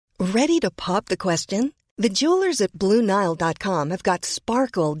Ready to pop the question? The jewelers at BlueNile.com have got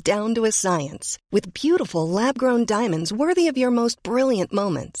sparkle down to a science with beautiful lab-grown diamonds worthy of your most brilliant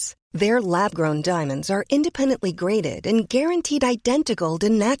moments. Their lab-grown diamonds are independently graded and guaranteed identical to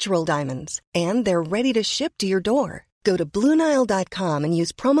natural diamonds, and they're ready to ship to your door. Go to BlueNile.com and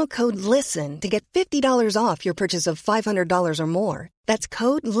use promo code LISTEN to get $50 off your purchase of $500 or more. That's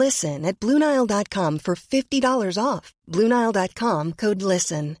code LISTEN at BlueNile.com for $50 off. BlueNile.com, code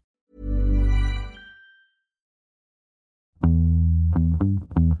LISTEN.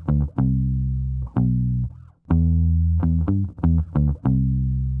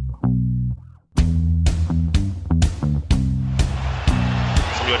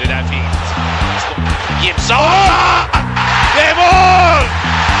 Som gör det där fint. Gibson! Det är mål!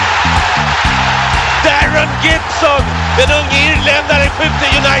 Darren Gibson, den unge irländaren, skjuter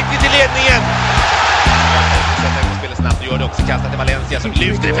United till ledningen. Sätter spelar snabbt och gör det också. Kastar till Valencia som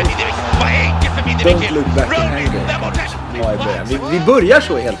lyfter det för Midevic. Vad enkelt för Midevic. Vi börjar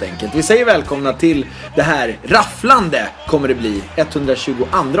så helt enkelt. Vi säger välkomna till det här rafflande, kommer det bli 122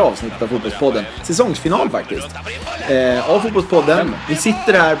 avsnittet av Fotbollspodden. Säsongsfinal faktiskt av Fotbollspodden. Vi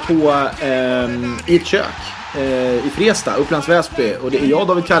sitter här på i ett kök i Fresta, Upplands Väsby. Och det är jag,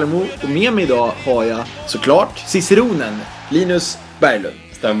 David Kallemo, och med mig idag har jag såklart ciceronen Linus Berglund.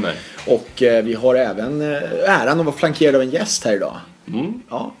 Stämmer. Och vi har även äran att vara flankerad av en gäst här idag.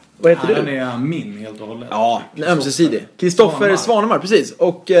 Ja. Vad heter du? Den är min helt och hållet. Ja, ömsesidig. Kristoffer Svanemar, precis.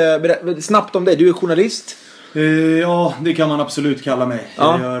 Och snabbt om dig, du är journalist. Ja, det kan man absolut kalla mig.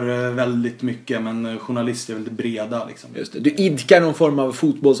 Ja. Jag gör väldigt mycket, men journalist är väldigt breda liksom. Just det. Du idkar någon form av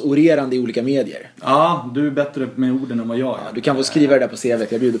fotbollsorerande i olika medier. Ja, du är bättre med orden än vad jag är. Ja, du kan få skriva det där på CV,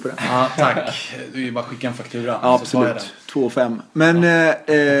 jag bjuder på det. Ja, tack. Du är bara skicka en faktura. Ja, absolut. 2,5.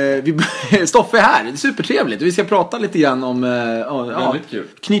 Men Stoffe är här, det är supertrevligt. Vi ska prata lite grann om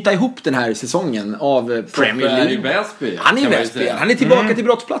knyta ihop den här säsongen av Premier League. Han är i Väsby. Han är tillbaka till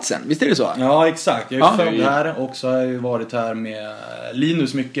brottsplatsen. Visst är det så? Ja, exakt. Jag är född här och så har jag ju varit här med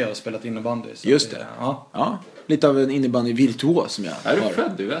Linus mycket och spelat innebandy. Just det. Ja. Lite av en innebandy-virtuos som jag har. Är du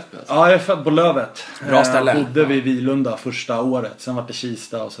född i Väsby? Alltså? Ja, jag är född på Lövet. Bra ställe. Bodde vid Vilunda första året. Sen var det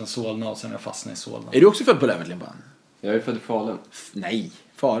Kista och sen Solna och sen jag fastnade i Solna. Är du också född på Lövet, Limpan? Jag är född i Falun. Nej,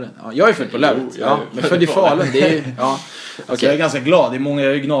 Falun. Ja, jag är född på Lövet. Ja, men född i Falun, det är ja. Okay. Jag är ganska glad. Det är många,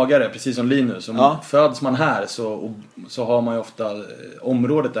 jag är gnagare, precis som Linus. Föds man här så har man ju ofta,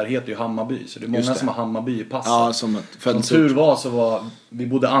 området där heter ju Hammarby. Så det är många som har Hammarby i passet. Ja, som tur var vi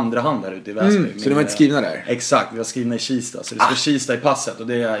bodde andra hand här ute i Väsby. Så de var inte skrivna där? Exakt, vi var skrivna i Kista. Så det står Kista i passet och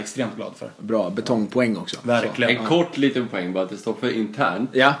det är jag extremt glad för. Bra, betongpoäng också. Verkligen. En kort liten poäng bara att det står för internt.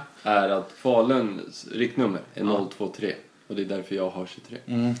 Ja. Är att Faluns riktnummer är 023. Och det är därför jag har 23.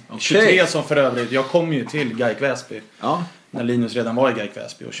 Okay. 23 som för övrigt, jag kom ju till GAIK Väsby. Ja. När Linus redan var i GAIK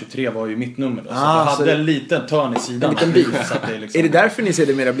Väsby. Och 23 var ju mitt nummer då. Så jag hade en liten törn i sidan. En liten bil. Liksom... Är det därför ni ser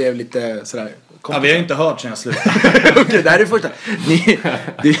det mera blev lite sådär? Ja, vi har ju inte hört sen jag slutade. Okej, det här är första.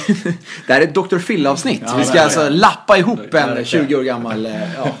 Det här är ett Dr. Phil-avsnitt. Vi ska alltså lappa ihop en 20 år gammal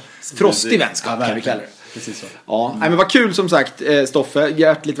frostig vänskap, kan vi kalla det. Precis så. Ja, men vad kul som sagt, Stoffe.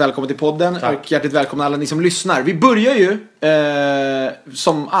 Hjärtligt välkommen till podden. Tack. Och hjärtligt välkomna alla ni som lyssnar. Vi börjar ju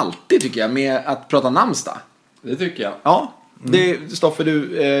som alltid tycker jag med att prata namnsdag. Det tycker jag. Ja. Stoffe,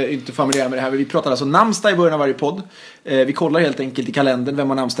 du är inte familiär med det här. Vi pratar alltså namnsdag i början av varje podd. Vi kollar helt enkelt i kalendern vem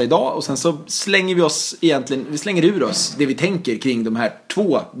har namnsdag idag. Och sen så slänger vi slänger ur oss det vi tänker kring de här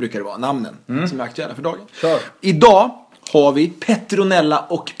två, brukar det vara, namnen som är aktuella för dagen. Kör. Idag har vi Petronella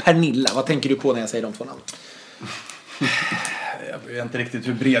och Pernilla. Vad tänker du på när jag säger de två namn? Jag vet inte riktigt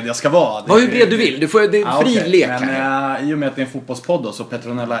hur bred jag ska vara. Hur bred du vill. Du får fri lek här. Men i och med att det är en fotbollspodd då, så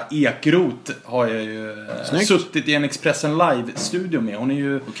Petronella Ekeroth har jag ju suttit i en Expressen Live-studio med. Hon är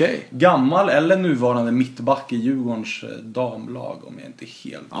ju gammal eller nuvarande mittback i Djurgårdens damlag, om jag inte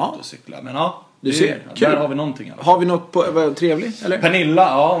helt ute och cyklar. Men du ser. Där har vi någonting. Har vi något på trevlig eller?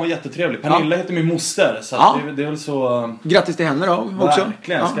 Pernilla, hon är jättetrevlig. Pernilla heter min moster, så det är väl så. Grattis till henne då också.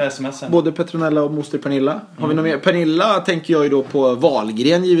 Verkligen, ska smsa. Både Petronella och moster Pernilla. Har vi något mer? Pernilla tänker jag ju då på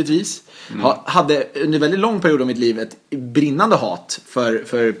Wahlgren givetvis. Hade under väldigt lång period av mitt liv ett brinnande hat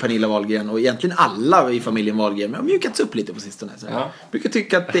för Pernilla Wahlgren och egentligen alla i familjen Wahlgren. Men jag har mjukats upp lite på sistone. Så jag brukar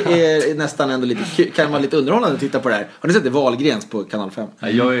tycka att det är nästan ändå lite kan vara lite underhållande att titta på det här. Har ni sett det Wahlgrens på kanal 5?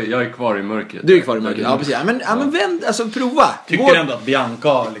 Jag är kvar i mörkret. Du är kvar i mörkret. Ja, precis. Men vänd, alltså prova. Tycker ändå att Bianca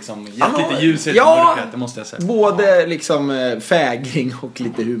har liksom gett lite ljus i mörkret, det måste jag säga. Både liksom fägring och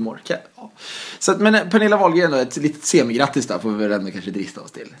lite humor. Så att, men Pernilla Wahlgren då, ett litet semigrattis där får vi väl ändå kanske drista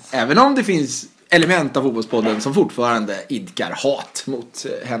oss till. Även om det finns element av fotbollspodden som fortfarande idkar hat mot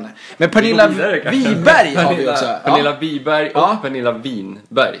henne. Men Pernilla Wiberg har vi också. Pernilla Wiberg och Pernilla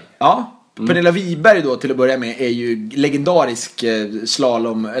Winberg. Ja. Pernilla Wiberg då till att börja med är ju legendarisk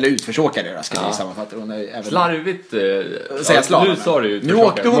slalom eller utförsåkare då, ska vi sammanfatta. Hon är även slarvigt säga slalom. Nu sa du nu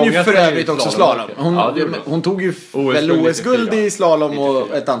åkte hon ju för övrigt också slalom. Hon tog ju väl OS-guld i slalom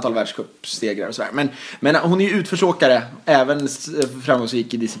och ett antal världscupsegrar och sådär. Men hon är ju utförsåkare, även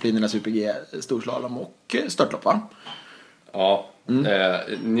framgångsrik i disciplinerna super-G, storslalom och störtlopp, va? Ja.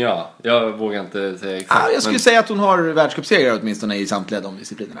 Jag vågar inte säga exakt. Jag skulle säga att hon har världscupsegrar åtminstone i samtliga de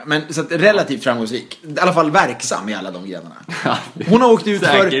disciplinerna. Men så att relativt framgångsrik. I alla fall verksam i alla de grenarna. Hon har åkt ut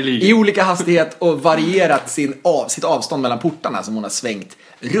för i olika hastighet och varierat sitt avstånd mellan portarna som hon har svängt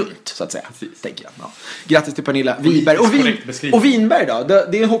runt, så att säga. Tänker jag. Ja. Grattis till Pernilla Wiberg. Och Winberg då?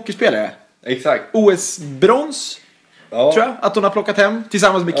 Det är en hockeyspelare. Exakt. OS-brons. Tror jag att hon har plockat hem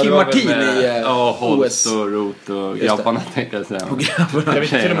tillsammans med Kim Martin i OS och Rot och grabbarna, tänkte jag säga. Jag vet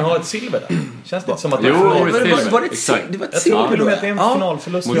inte till och med ha ett silver där. Känns det inte som att det var ett silver? Jag tror att det är en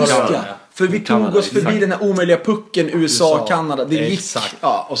finalförlust. För vi tog oss förbi den här omöjliga pucken USA-Kanada. Det gick.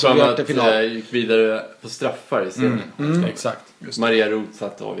 Ja, och så var det final. Gick vidare på straffar i serien. Exakt. Maria Roth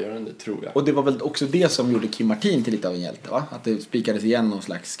satt avgörande, tror jag. Och det var väl också det som gjorde Kim Martin till lite av en hjälte, va? Att det spikades igen någon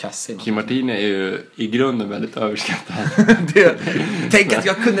slags kasse. Kim Martin är ju i grunden väldigt överskattad. Tänk att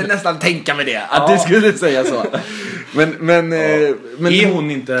jag kunde nästan tänka mig det. Att du skulle säga så. Men är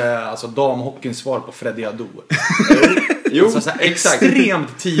hon inte alltså damhockeyns svar på Freddie Adu? Jo, så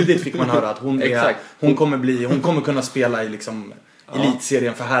extremt tidigt fick man höra att hon kommer kunna spela i liksom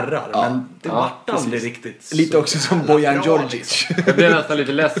elitserien för herrar, men det var aldrig riktigt. Lite också som Bojan Djordjic. Jag blev nästan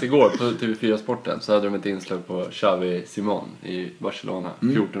lite less igår på TV4-sporten, så hade de ett inslag på Xavi Simon i Barcelona,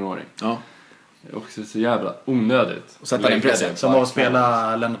 14-åring. Ja. Också så jävla onödigt. Och sätta den pressen. Som var att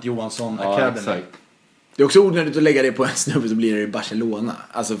spela Lennart Johansson Academy. Exakt. Det är också onödigt att lägga det på en snubbe så blir det i Barcelona.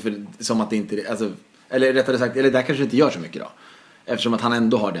 Alltså som att det inte, alltså, eller rättare sagt, eller där kanske det inte gör så mycket då. Eftersom att han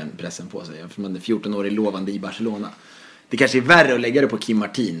ändå har den pressen på sig. Eftersom han är 14-årig lovande i Barcelona. Det kanske är värre att lägga det på Kim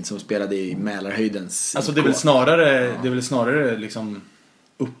Martin som spelade i Mälarhöjdens. Alltså det är väl snarare liksom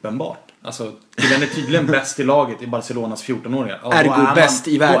uppenbart. Alltså den är tydligen bäst i laget i Barcelonas 14-åringar. Ergo bäst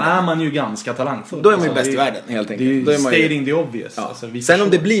i världen. Då är man ju ganska talangfull. Då är man ju bäst i världen, helt enkelt. Det är stating the obvious. Ja. Alltså, sen om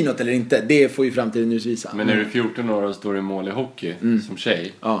det blir något eller inte, det får ju framtiden utvisa. Men när du är 14 år och står i mål i hockey som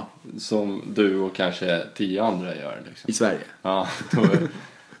tjej, som du och kanske 10 andra gör liksom. I Sverige. Ja, då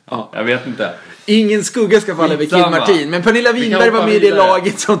jag vet inte. Ingen skugga ska falla över Kim Martin. Men Pernilla Winberg var med i det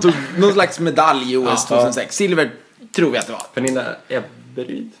laget som tog någon slags medalj i OS 2006. Silver tror vi att det var. Pernilla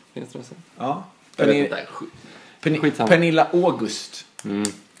Ebberyd, finns det något sånt? Ja. Skitsamma. Pernilla August.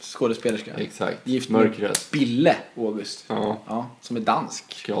 Skådespelerska. Exakt. Gift med Bille August. Ja. Som är dansk.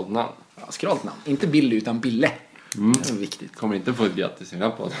 Skraldnamn. Ja, skraldnamn. Inte Billy utan Bille. Det är viktigt. Kommer inte få ett grattis i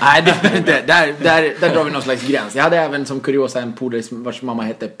den här podden. Nej, det där drar vi någon slags gräns. Jag hade även som kuriosa en polare vars mamma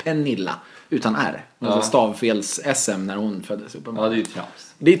hette Pernilla utan R. Stavfels-SM när hon föddes upp. Ja, det är ju trams.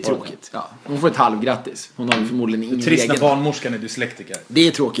 Det är tråkigt. Ja. Hon får ett halvgrattis. Hon har förmodligen ingen egen. Trist när barnmorskan är dyslektiker. Det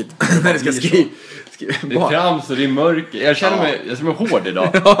är tråkigt. När det ska skriva. Det är trams och det är mörker. Jag känner mig hård idag.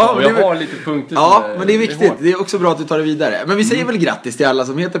 Och jag har lite punkter. Ja, men det är viktigt. Det är också bra att du tar det vidare. Men vi säger väl grattis till alla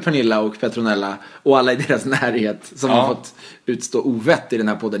som heter Pernilla och Petronella och alla i deras närhet som har fått utstå ovett i den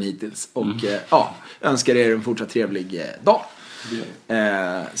här podden hittills. Och önskar er en fortsatt trevlig dag.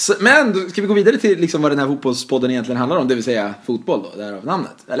 Men då ska vi gå vidare till liksom vad den här fotbollspodden egentligen handlar om, det vill säga fotboll då, därav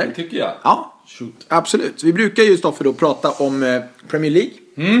namnet, eller? Det tycker jag. Ja, absolut. Vi brukar ju Stoffer då prata om Premier League.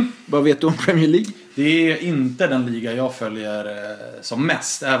 Vad vet du om Premier League? Det är inte den liga jag följer som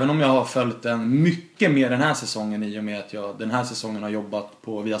mest, även om jag har följt den mycket mer den här säsongen i och med att jag den här säsongen har jobbat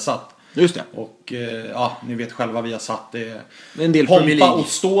på Viasat. Just det. Och ni vet själva Viasat, det är en del Premier League och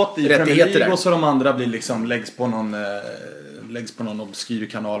ståt i Premier League och så de andra blir liksom läggs på någon obskyr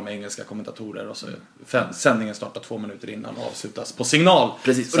kanal med engelska kommentatorer och så sändningen startar 2 minuter innan och avslutas på signal.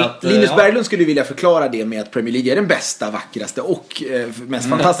 Precis. Så att, Linus Berglund skulle vilja förklara det med att Premier League är den bästa, vackraste och mest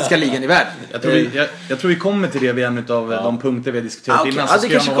fantastiska ligan i världen. Jag tror vi kommer till det vid en av de punkter vi har diskuterat innan, så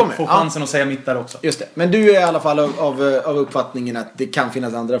ska jag få chansen att säga mitt där också. Just det. Men du är i alla fall av uppfattningen att det kan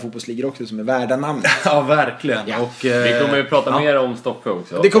finnas andra fotbollsligor också som är värda namnet. Ja, verkligen. Ja. Och, vi kommer ju prata mer om Stoffe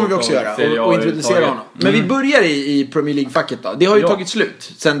också. Det kommer vi också göra och introducera honom. Men vi börjar i Premier League-facket avsnitt då. Det har ju tagit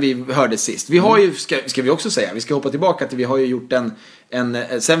slut sen vi hördes sist. Vi har ju, ska vi också säga, vi ska hoppa tillbaka till, vi har ju gjort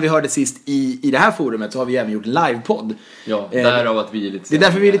sen vi hörde sist i det här forumet så har vi även gjort livepodd. Ja, därav att vi är lite senare. Det är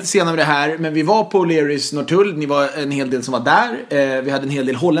därför vi är lite senare med det här. Men vi var på O'Learys Norrtull. Ni var en hel del som var där. Vi hade en hel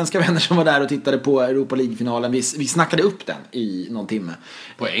del holländska vänner som var där och tittade på Europa League-finalen. Vi snackade upp den i någon timme.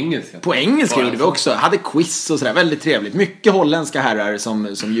 På engelska? På engelska gjorde vi också. Hade quiz och sådär. Väldigt trevligt. Mycket holländska herrar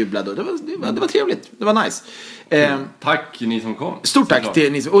som jublade. Och det var trevligt. Det var nice. Tack ni som kom. Stort tack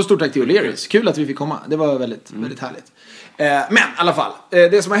till ni och stort tack till O'Learys. Kul att vi fick komma. Det var väldigt härligt. Men i alla fall,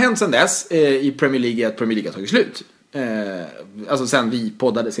 det som har hänt sedan dess i Premier League är att Premier League har tagit slut. Alltså sen vi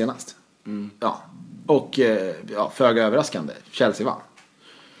poddade senast. Ja. Och föga överraskande, Chelsea vann.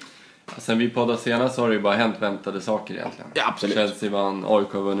 Sen vi poddade senast har det ju bara hänt väntade saker egentligen. Ja, absolut. Chelsea vann,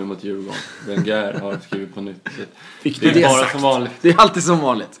 AIK vann nu mot Djurgården. Wenger har skrivit på nytt. Det är bara som vanligt. Det är alltid som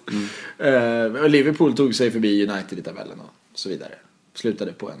vanligt. Liverpool tog sig förbi United i tabellen och så vidare.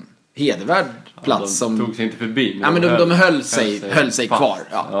 Slutade på en hedervärd plats de tog sig inte förbi. Men de höll sig kvar.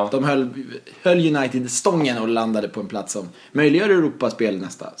 Ja. De höll United stången och landade på en plats som möjliggör Europaspel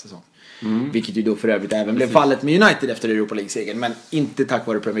nästa säsong. Vilket ju då för övrigt även blev fallet med United efter Europa League-segern. Men inte tack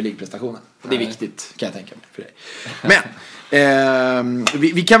vare Premier League-prestationen. Det är viktigt, kan jag tänka mig för dig. Men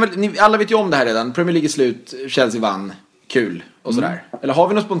vi kan väl, alla vet ju om det här redan. Premier League är slut, Chelsea vann, kul och sådär. Eller har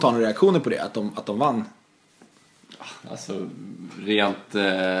vi några spontana reaktioner på det? Att de vann? Alltså rent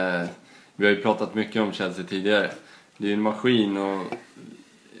vi har ju pratat mycket om Chelsea tidigare. Det är ju en maskin och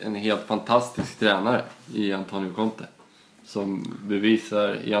en helt fantastisk tränare i Antonio Conte som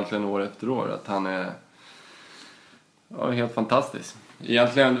bevisar egentligen år efter år att han är helt fantastisk.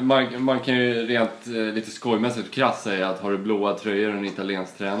 Egentligen man kan ju rent lite skojmässigt krass säga att har du blåa tröjor och en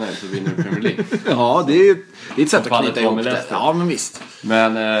italiensk tränare så vinner du Premier League. Ja, det är ett sätt att knyta ihop det. Ja, men visst.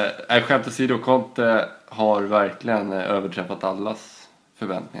 Men skämt åsido, Conte har verkligen överträffat allas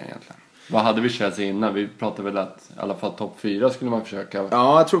förväntningar egentligen. Vad hade vi Chelsea innan? Vi pratade väl att i alla fall topp 4 skulle man försöka.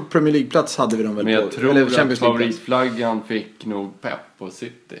 Ja, jag tror Premier League-plats hade vi dem väl. Men jag tror att favoritflaggan fick nog Pep på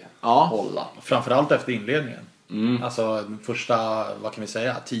City. Ja. Hålla. Framförallt efter inledningen. Alltså de första, vad kan vi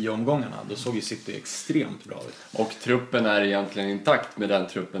säga, 10 omgångarna. Då såg ju City extremt bra ut. Och truppen är egentligen intakt med den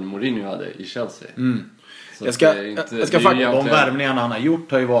truppen Mourinho hade i Chelsea. Jag ska de värvningarna han har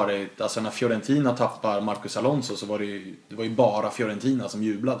gjort har ju varit, alltså när Fiorentina tappar Marcus Alonso så var det var ju bara Fiorentina som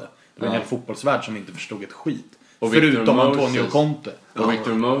jublade. Det var en hel fotbollsvärld som inte förstod ett skit. Och förutom Antonio Conte. Och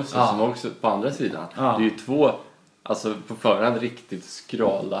Victor Moses som också på andra sidan. Det är ju två, alltså på förhand riktigt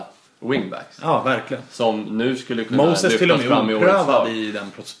skrala wingbacks. Ja, verkligen. Som nu skulle kunna Moses till och med oprövad i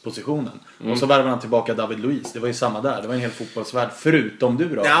den positionen. Och så värvar han tillbaka David Luiz. Det var ju samma där. Det var en hel fotbollsvärld förutom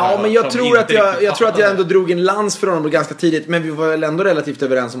du då. Ja, men jag tror att jag ändå drog en lans för honom ganska tidigt. Men vi var väl ändå relativt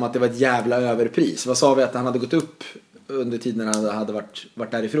överens om att det var ett jävla överpris. Vad sa vi att han hade gått upp under tiden när han hade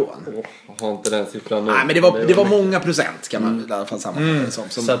varit därifrån? Har inte den siffran nu. Nej, men det var många procent kan man i alla fall sammanfatta det som.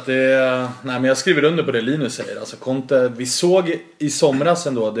 Så att men jag skriver under på det Linus säger. Alltså Conte, vi såg i somras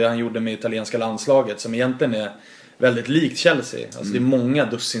ändå det han gjorde med italienska landslaget som egentligen är väldigt likt Chelsea. Alltså det är många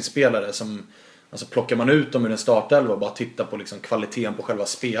dussinspelare som, alltså plockar man ut dem ur en startelva och bara tittar på liksom kvaliteten på själva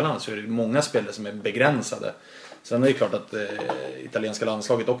spelarna så är det många spelare som är begränsade. Sen är det klart att italienska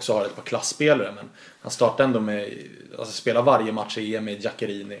landslaget också har ett par klassspelare, men han startar ändå med, alltså spelar varje match i EM med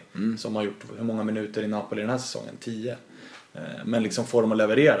Giaccherini som har gjort hur många minuter i Napoli den här säsongen? 10. Men liksom får dem att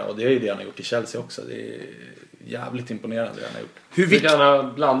leverera, och det är ju det han har gjort i Chelsea också. Det är jävligt imponerande det han har gjort. Hur vi kan ha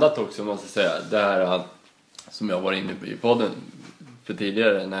blandat också, måste jag säga. Det här som jag var inne på i podden för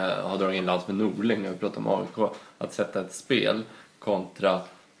tidigare när jag har dragit in Lans med Norling när vi pratade om AIK, att sätta ett spel kontra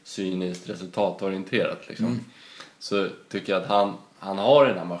cyniskt resultatorienterat liksom. Så tycker jag att han har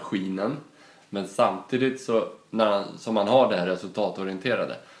den här maskinen, men samtidigt så som han har det här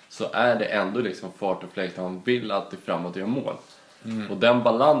resultatorienterade så är det ändå liksom fart och fläkt när man vill alltid framåt och göra mål. Och den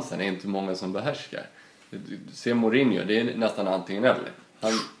balansen är inte många som behärskar. Du ser Mourinho, det är nästan antingen eller.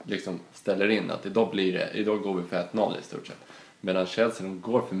 Han liksom ställer in att idag går vi för 1-0 i stort sett. Medan Chelsea, de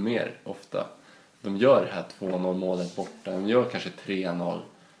går för mer ofta. De gör det här 2-0 målet borta, de gör kanske 3-0.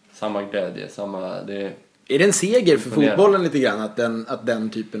 Samma glädje, Är det en seger för fotbollen lite grann att den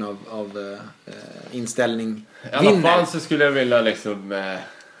typen av inställning vinner? I alla fall så skulle jag vilja liksom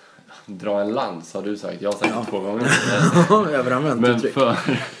dra en lans, har du sagt. Jag har sagt 2 gånger.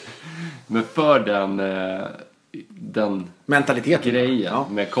 Men för den mentaliteten, grejen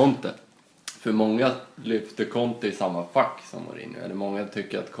med Conte. För många lyfter Conte i samma fack som Mourinho. Eller många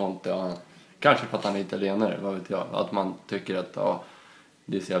tycker att Conte, kanske för att han är italienare, vad vet jag. Att man tycker att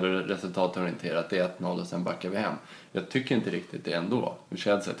Det är så jävla resultatorienterat. Det är 1-0 och sen backar vi hem. Jag tycker inte riktigt det ändå.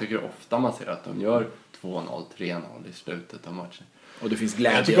 Jag tycker ofta man ser att de gör 2-0, 3-0 i slutet av matchen. Och det finns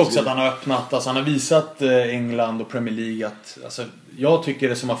glädje. Jag tycker också att han har öppnat, alltså han har visat England och Premier League att, alltså, jag tycker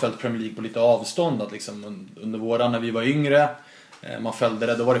det som har följt Premier League på lite avstånd att liksom under våran när vi var yngre, man följde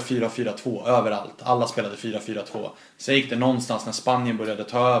det, då var det 4-4-2 överallt. Alla spelade 4-4-2. Sen gick det någonstans när Spanien började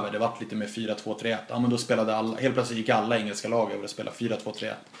ta över, det var lite mer 4-2-3-1. Ja, men då spelade alla, helt plötsligt gick alla engelska lag över att spela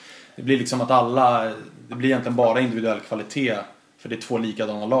 4-2-3-1. Det blir liksom att alla, det blir egentligen bara individuell kvalitet, för det är 2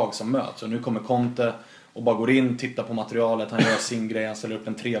 likadana lag som möts. Och nu kommer Conte och bara går in, tittar på materialet, han gör sin grej, han ställer upp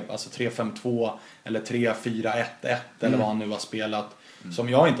en 3-5-2 eller 3-4-1-1 eller vad han nu har spelat. Som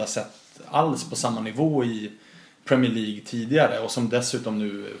jag inte har sett alls på samma nivå i Premier League tidigare, och som dessutom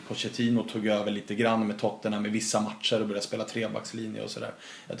nu Pochettino tog över lite grann med Tottenham med vissa matcher och började spela trebackslinje och sådär.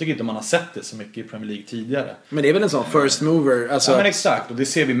 Jag tycker inte man har sett det så mycket i Premier League tidigare. Men det är väl en sån first mover, alltså... Ja, men exakt, och det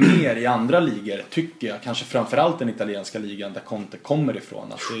ser vi mer i andra ligor, tycker jag. Kanske framförallt den italienska ligan där Conte kommer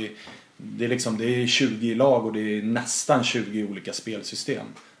ifrån. Att det är liksom, det är 20 lag och det är nästan 20 olika spelsystem.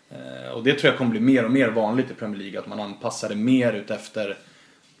 Och det tror jag kommer bli mer och mer vanligt i Premier League, att man anpassar det mer ut efter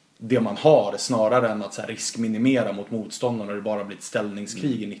det man har, snarare än att så här riskminimera mot motståndarna när det bara blir ett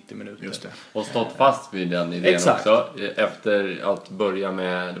ställningskrig i 90 minuter. Just det. Och stått fast vid den idén. Exakt. Också. Efter att börja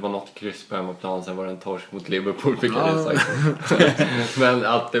med, det var något kryss på hemmaplan, sen var det en torsk mot Liverpool, fick jag det sagt. Men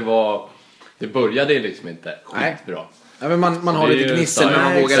att det började liksom inte skitbra. Ja, men man har lite gnissel, men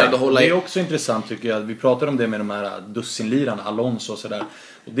man vågar ändå hålla i. Det är också intressant tycker jag. Vi pratar om det med de här dussinlirarna, Alonso och sådär.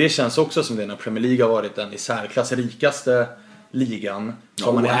 Och det känns också som det när Premier League har varit den i särklass rikaste ligan. Så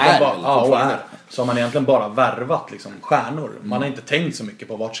har man egentligen bara värvat liksom stjärnor. Man har inte tänkt så mycket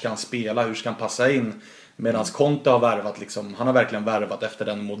på vart ska han spela, hur ska han passa in. Medan Conte har värvat liksom, han har verkligen värvat efter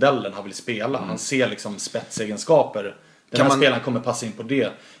den modellen han vill spela. Han ser liksom spetsegenskaper. Den här spelaren kommer passa in på det.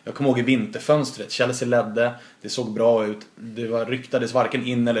 Jag kommer ihåg i vinterfönstret, Chelsea ledde, det såg bra ut, det ryktades varken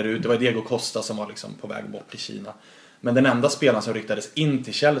in eller ut. Det var Diego Costa som var liksom på väg bort till Kina. Men den enda spelaren som ryktades in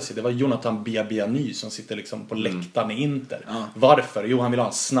till Chelsea, det var Jonathan Biabiany som sitter liksom på läktaren i Inter. Varför? Jo, han vill ha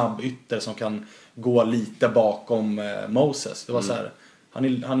en snabb ytter som kan gå lite bakom Moses. Det var så här, han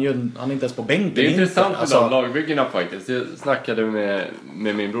är inte ens på bänken. Det är intressant med de lagbyggena faktiskt. Jag snackade med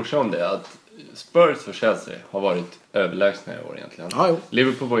min brorsa om det, att Spurs och Chelsea har varit överlägsna i år egentligen.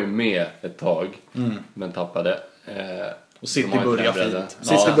 Liverpool var ju med ett tag, men tappade. Och City börjar fint.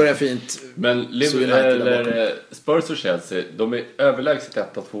 City börjar fint. Men Spurs och Chelsea, de är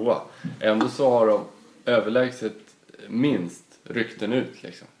överlägset 1-2. Ändå så har de överlägset minst rykten ut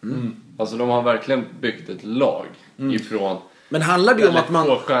liksom. Alltså de har verkligen byggt ett lag ifrån. Men handlar det om att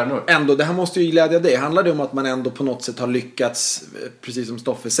man ändå, det här måste ju glädja dig, handlar det om att man ändå på något sätt har lyckats, precis som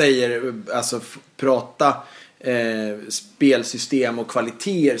Stoffe säger, alltså prata spelsystem och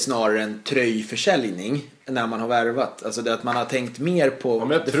kvaliteter snarare än tröjförsäljning när man har värvat? Alltså det att man har tänkt mer på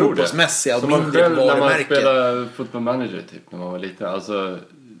det fotbollsmässiga och mindre på varumärken. När man spelade Football Manager typ när man var liten, alltså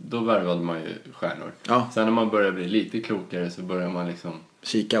då värvade man ju stjärnor. Sen när man börjar bli lite klokare så börjar man liksom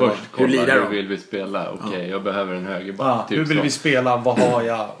kika först hur lirar hur vill vi spela? Okej, jag behöver en högerback. Typ hur vill vi spela? Vad har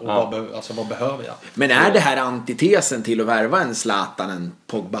jag? Och vad behöver jag? Men är det här antitesen till att värva en Zlatan, en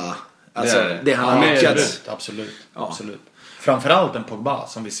Pogba? Alltså det han har lyckats. Absolut. Framförallt en Pogba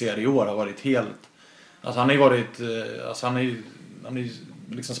som vi ser i år har varit helt, alltså han har ju varit, alltså han är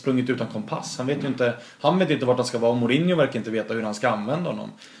liksom sprungit utan kompass. Han vet inte vart han ska vara. Mourinho verkar inte veta hur han ska använda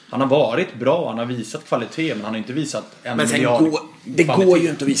honom. Han har varit bra, han har visat kvalitet, men han har inte visat en miljard. Det går ju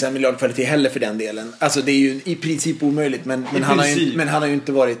inte att visa en miljard kvalitet heller för den delen. Alltså det är ju i princip omöjligt, men han har ju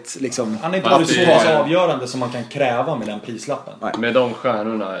inte varit liksom, han har inte varit så pass avgörande som man kan kräva med den prislappen. Nej. Med de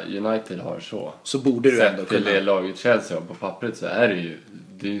stjärnorna United har så borde du ändå kunna. Till det laget Chelsea har på pappret så är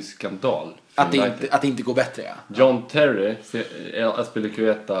det är ju skandal. Att det inte går bättre, John Terry,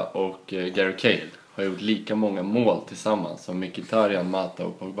 Azpilicueta och Gary Cahill har gjort lika många mål tillsammans som Mkhitaryan, Mata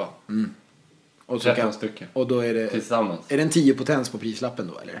och Pogba. Och 13 stycken. Och då är det tillsammans. Är det en 10 potens på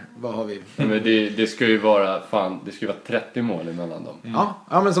prislappen då eller? Vad har vi? Men det ska ju vara 30 mål emellan dem.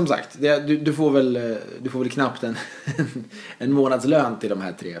 Ja, men som sagt, du får väl knappt en månadslön till de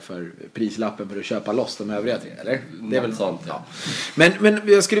här 3 för prislappen för att köpa loss de övriga 3, eller? Det är väl sånt. Ja. Men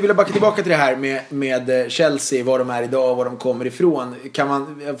jag skulle vilja backa tillbaka till det här med Chelsea, var de är idag, var de kommer ifrån.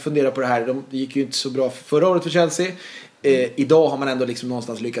 Jag fundera på det här, de gick ju inte så bra förra året för Chelsea. Idag har man ändå liksom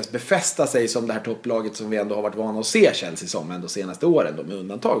någonstans lyckats befästa sig som det här topplaget som vi ändå har varit vana att se Chelsea som ändå senaste åren då, med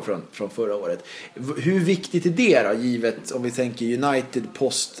undantag från förra året. Hur viktigt är det då, givet om vi tänker United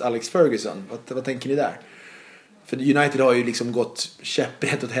post Alex Ferguson? Vad tänker ni där? För United har ju liksom gått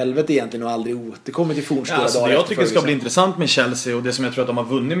käpprätt åt helvete egentligen och aldrig återkommit till fornstora dagar. Det jag tycker ska bli intressant med Chelsea och det som jag tror att de har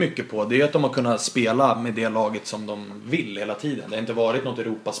vunnit mycket på, det är att de har kunnat spela med det laget som de vill hela tiden. Det har inte varit något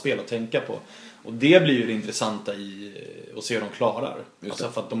Europaspel att tänka på. Och det blir ju det intressanta i att se hur de klarar. Alltså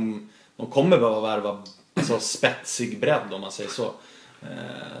för att de kommer behöva värva alltså spetsig bredd om man säger så.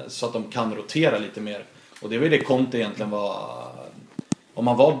 Så att de kan rotera lite mer. Och det var ju det Conte egentligen var. Om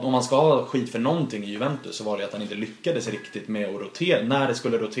man ska ha skit för någonting i Juventus så var det att han inte lyckades riktigt med att rotera. När det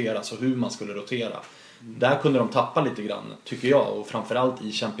skulle roteras och hur man skulle rotera. Där kunde de tappa lite grann, tycker jag. Och framförallt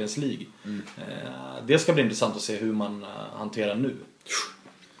i Champions League. Det ska bli intressant att se hur man hanterar nu.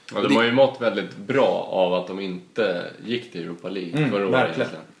 Ja, de har ju mått väldigt bra av att de inte gick till Europa League förra året.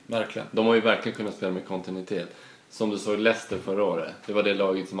 Verkligen. De har ju verkligen kunnat spela med kontinuitet. Som du såg Leicester förra året. Det var det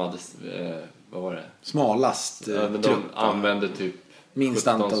laget som hade, vad var det? Smalast de använde typ minst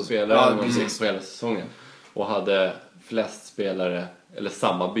 17 antal spelare på hela säsongen. Och hade flest spelare, eller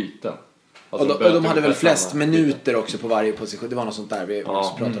samma byten. Alltså och de hade väl flest minuter också på varje position. Det var något sånt där vi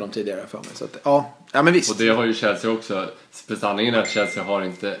också pratade om tidigare för mig. Så att, ja, men visst. Och det har ju Chelsea också. Sanningen är att Chelsea har ju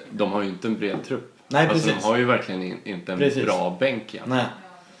inte en bred trupp. Nej, alltså, precis. De har ju verkligen inte en bra bänk igen. Nej.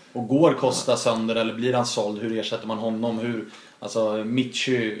 Och går Costa sönder eller blir han såld, hur ersätter man honom? Alltså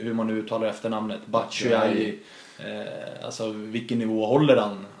Michi, hur man nu uttalar efternamnet, Batshuayi, alltså vilken nivå håller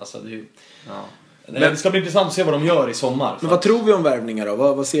han? Alltså, det ska bli intressant att se vad de gör i sommar. Men vad tror vi om värvningar då?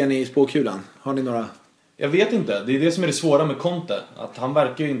 Vad ser ni i spåkulan? Har ni några? Jag vet inte, det är det som är det svåra med Conte. Att han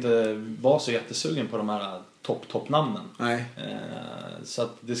verkar ju inte vara så jättesugen på de här toppnamnen. Nej. Så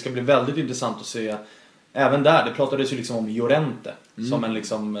att det ska bli väldigt intressant att se. Även där, det pratades ju liksom om Llorente som en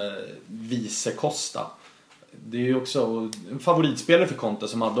liksom vice Costa. Det är ju också en favoritspelare för Conte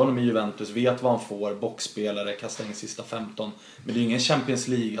som hade honom i Juventus, vet vad han får, boxspelare, kastar in sista 15. Men det är ju ingen Champions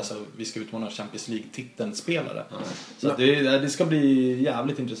League, alltså vi ska utmana Champions League-titelspelare. Så att det ska bli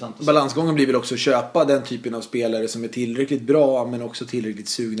jävligt intressant att se. Balansgången blir väl också att köpa den typen av spelare som är tillräckligt bra men också tillräckligt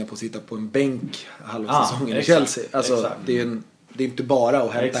sugna på att sitta på en bänk halva säsongen i Chelsea. Alltså det är inte bara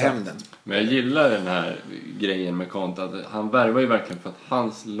att hämta hem den. Men jag gillar den här grejen med Conte, att han värvar ju verkligen för att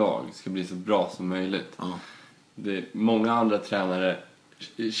hans lag ska bli så bra som möjligt. Det är många andra tränare,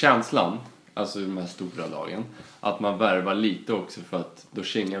 känslan, alltså de här stora lagen, att man värvar lite också för att då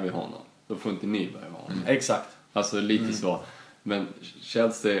kingar vi honom. Då får inte ni värva honom. Exakt. Alltså lite så. Men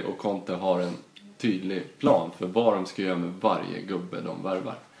Chelsea och Conte har en tydlig plan för vad de ska göra med varje gubbe de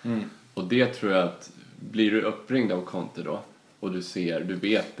värvar. Och det tror jag att blir du uppringd av Conte då och du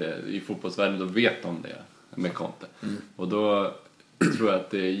vet det i fotbollsvärlden, då vet de det med Conte. Och då tror jag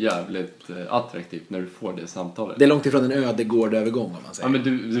att det är jävligt attraktivt när du får det samtalet. Det är långt ifrån en ödegård-övergång om man säger. Ja, men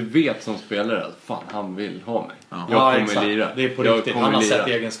du vet som spelare att fan, han vill ha mig. Jag kommer lira. Det är på riktigt. Han har sett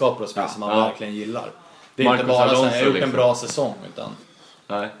egenskaper hos mig som han verkligen gillar. Det är Marcos inte bara så här, jag har gjort en bra säsong utan...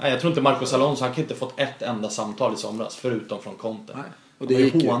 Nej, jag tror inte Marcos Alonso, han kan inte fått ett enda samtal i somras förutom från Conte. Nej. Och det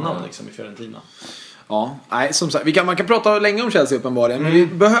är hånan liksom i Fiorentina. Ja, nej, som sagt, man kan prata länge om Chelsea uppenbarligen, men vi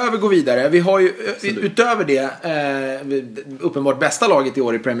behöver gå vidare. Vi har ju utöver det uppenbart bästa laget i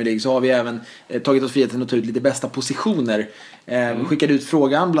år i Premier League, så har vi även tagit oss friheten att ta ut lite bästa positioner. Vi skickade ut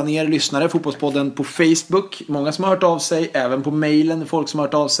frågan bland er lyssnare, Fotbollspodden på Facebook. Många som har hört av sig, även på mailen, folk som har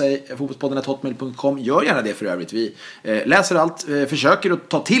hört av sig, fotbollspodden@hotmail.com. Gör gärna det för övrigt. Vi läser allt, försöker att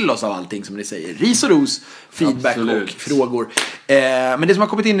ta till oss av allting som ni säger. Ris och ros, feedback och frågor. Men det som har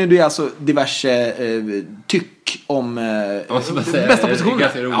kommit in nu, det är alltså diverse tyck om bästa positioner.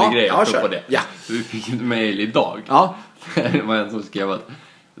 Det är en ganska rolig grej på det. Ja. Vi fick ett mail idag. Ja. Det var en som skrev att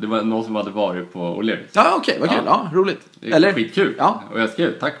det var någon som hade varit på O'Learys. Ja, okej, vad kul. Ja, roligt. Det är skitkul. Ja. Och jag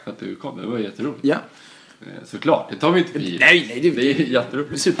skrev tack för att du kom. Det var jätteroligt. Ja. Såklart, det tar vi inte för givet. Nej, det är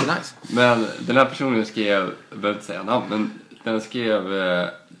jätteroligt. Supernice. Men den här personen skrev, jag behöver inte säga namn, men den skrev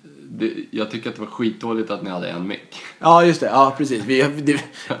jag tycker att det var skitdåligt att ni hade en mick. Ja, just det. Ja, precis.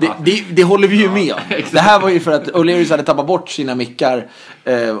 Det håller vi ju med om. Det här var ju för att O'Learys hade tappat bort sina mickar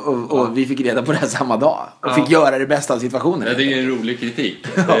och vi fick reda på det här samma dag. Och fick göra det bästa av situationen. Ja, det är en rolig kritik.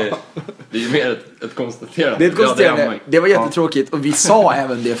 Det är ju mer ett konstaterande. Det är ett konstaterande. Det var jättetråkigt. Och vi sa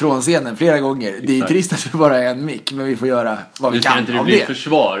även det från scenen flera gånger. Det är trist att vi bara är en mick, men vi får göra vad vi kan av det. Det blir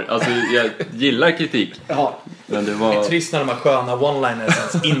försvar. Alltså, jag gillar kritik. Ja. Men det är trist när de här sköna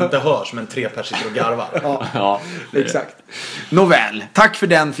one-liners inte hörs, men 3 personer sitter och garvar. Ja, exakt. Nåväl, tack för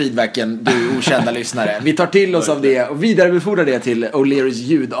den feedbacken, du okända lyssnare. Vi tar till oss av det och vidarebefordrar det till O'Learys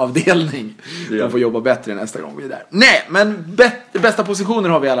ljudavdelning. De får jobba bättre nästa gång vi är där. Nej, men bästa positioner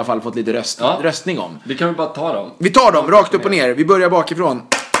har vi i alla fall fått lite röstning om. Vi kan väl bara ta dem. Vi tar dem rakt upp och ner. Vi börjar bakifrån,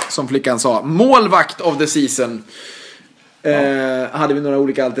 som flickan sa. Målvakt of the season. Hade vi några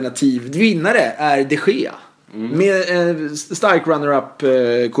olika alternativ. Vinnare är De Gea. Med stark runner-up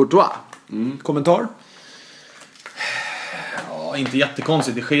Courtois. Kommentar? Ja, inte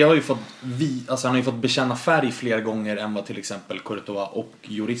jättekonstigt. De Gea har ju fått han har ju fått bekänna färg fler gånger än vad till exempel Courtois och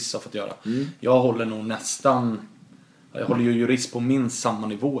Lloris har fått göra. Jag håller ju Lloris på minst samma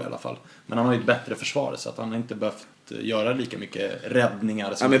nivå i alla fall. Men han har ju ett bättre försvar så att han har inte behövt göra lika mycket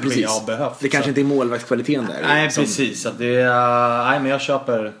räddningar som Gea har behövt. Det kanske inte är målvaktskvaliteten där. Nej, precis. Att men jag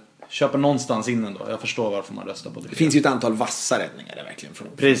köper någonstans in ändå. Jag förstår varför man röstar på det. Det finns ju ett antal vassa räddningar där verkligen från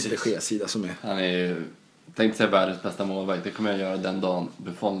De Geas sida som är... Han är ju, tänkte säga världens bästa målvakt. Det kommer jag göra den dagen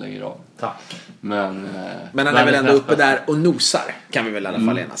Buffon lägger av. Tack. Men han är väl ändå uppe där och nosar, kan vi väl i alla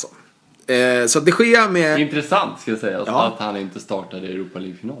fall enas om. Så De Gea med... Intressant ska jag säga att han inte startade i Europa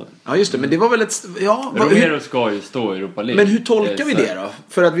League-finalen. Ja just det, men det var väl ett... Romero ska ju stå i Europa League. Men hur tolkar vi det då?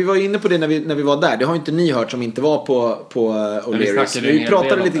 För att vi var inne på det när vi var där. Det har inte ni hört som inte var på O'Learys. Vi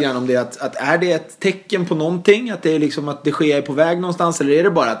pratade lite grann om det att är det ett tecken på någonting? Att det är liksom att De Gea är på väg någonstans? Eller är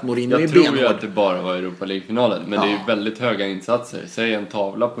det bara att Mourinho är benhård? Jag tror ju att det bara var Europa League-finalen. Men det är ju väldigt höga insatser. Säg en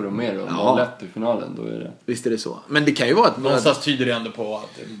tavla på Romero. 0-1 i finalen, då är det... Visst är det så. Men det kan ju vara att... Någonstans tyder det ändå på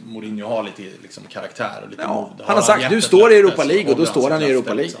att Mourinho har lite liksom karaktär och lite mod. Han har sagt, du står i Europa League och då står han i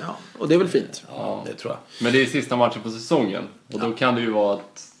Europa League. Ja, och det är väl fint. Ja, det tror jag. Men det är sista matchen på säsongen. Och då kan det ju vara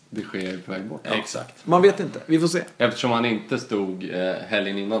att det sker på väg bort. Ja. Exakt. Man vet inte, vi får se. Eftersom han inte stod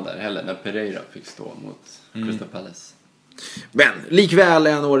helgen innan där heller, när Pereira fick stå mot Crystal Palace. Men likväl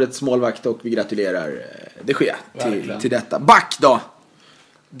är han årets målvakt och vi gratulerar De Gea till detta. Back då!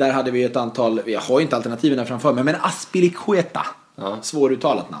 Där hade vi ett antal, vi har ju inte alternativen här framför mig, men Azpilicueta.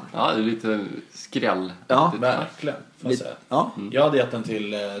 Svåruttalat namn. Ja, det är lite skräll. Ja, verkligen. Jag hade gett den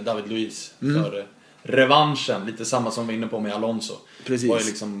till David Luiz för revanschen. Lite samma som vi var inne på med Alonso. Precis. Det var ju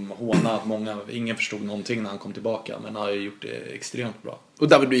liksom håna att ingen förstod någonting när han kom tillbaka. Men han har ju gjort det extremt bra. Och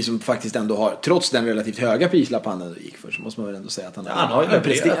David Luiz som faktiskt ändå har, trots den relativt höga prislapp han gick för, så måste man väl ändå säga att han har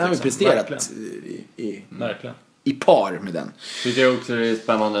presterat verkligen. I par med den. Tycker jag också det är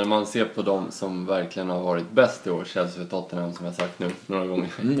spännande när man ser på dem som verkligen har varit bäst i år. Chelsea och Tottenham, som jag sagt nu några gånger.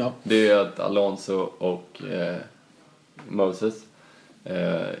 Det är att Alonso och Moses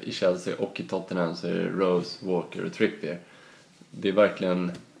i Chelsea och i Tottenham så är det Rose, Walker och Trippier. Det är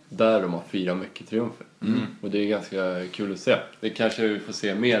verkligen där de har firat mycket triumfer. Och det är ganska kul att se. Det kanske vi får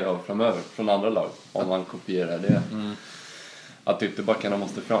se mer av framöver från andra lag om man kopierar det. Att ytterbackarna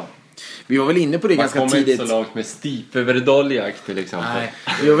måste fram. Vi var väl inne på det ganska tidigt. Man kommer inte så långt med Stipe Verdoljak till exempel. Nej.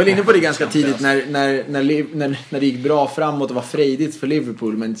 Vi var väl inne på det ganska tidigt när det gick bra framåt och var frejdigt för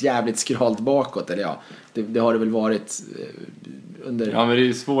Liverpool, men jävligt skralt bakåt. Eller ja, det har det väl varit under. Ja, men det är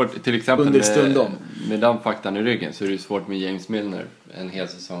ju svårt till exempel med den faktan i ryggen, så är det ju svårt med James Milner en hel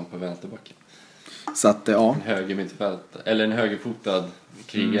säsong på vänsterbacken. Så att en höger mittfält eller en högerfotad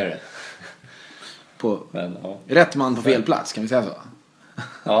krigare. Rätt man på fel plats, kan vi säga så?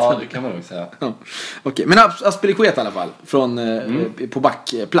 Ja, det kan man nog säga. Okej, men Azpilicueta i alla fall från på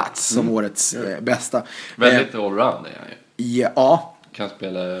backplats som årets bästa. Väldigt allround är han ju. Ja. Kan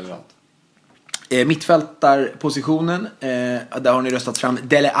spela överallt. Mittfältarpositionen, där har ni röstat fram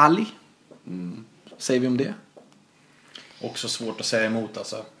Dele Alli. Säger vi om det? Också svårt att säga emot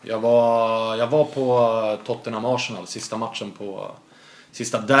alltså. Jag var på Tottenham Arsenal sista matchen på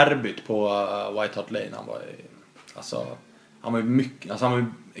sista derbyt på White Hart Lane. Han är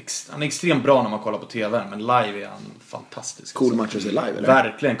extremt bra när man kollar på TV, men live är han fantastisk. Cool match att se live, eller?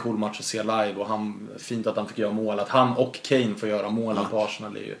 Verkligen cool match att se live, och fint att han fick göra mål. Att han och Kane får göra målen på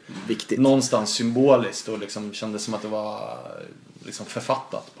Arsenal är ju viktigt. Någonstans symboliskt, och liksom kändes som att det var liksom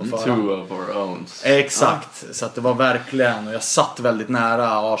författat på förhand. Two of our own. Exakt, så att det var verkligen, och jag satt väldigt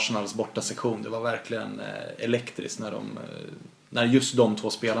nära Arsenals borta sektion. Det var verkligen elektriskt när just de två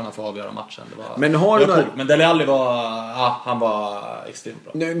spelarna får avgöra matchen. Men Dele Alli han var extremt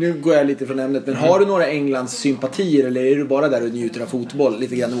bra. Nu går jag lite från ämnet, men har du några Englands sympatier, eller är du bara där och njuter av fotboll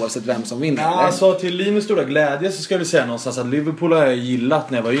lite grann oavsett vem som vinner? Alltså till Linus stora glädje så ska vi säga någonstans att Liverpool har jag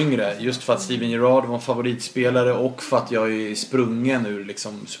gillat när jag var yngre, just för att Steven Gerrard var en favoritspelare och för att jag är sprungen ur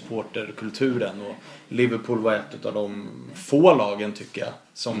liksom supporterkulturen, och Liverpool var ett av de få lagen tycker jag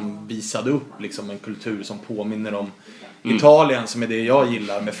som visade upp liksom en kultur som påminner om Italien, som är det jag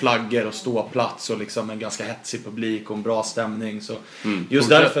gillar, med flaggor och ståplats och liksom en ganska hetsig publik och en bra stämning. Så just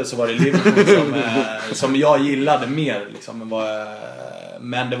därför så var det Liverpool som jag gillade mer liksom,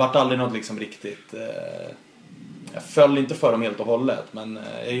 men det var aldrig något liksom riktigt. Jag föll inte för dem helt och hållet, men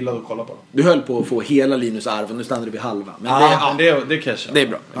jag gillade att kolla på dem. Du höll på att få hela Linus arv och nu stannar du vid halva. Men det kanske. Det är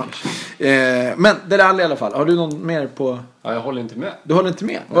bra. Ja. Men det är alla i alla fall. Har du någon mer på? Ja, jag håller inte med. Du håller inte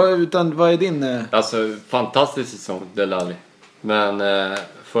med? Vad är din? Alltså, fantastisk säsong, Dele Alli. Men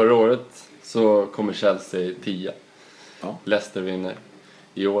förra året så kommer Chelsea 10. Ja. Leicester vinner.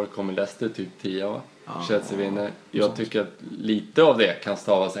 I år kommer Leicester typ 10, va? Chelsea vinner. Jag tycker att lite av det kan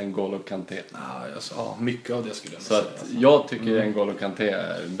stavas N'Golo Kanté. Ja, mycket av det skulle jag Så säga. att jag tycker N'Golo Kanté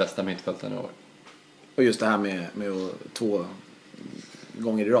är bästa mittfältaren i år. Och just det här med 2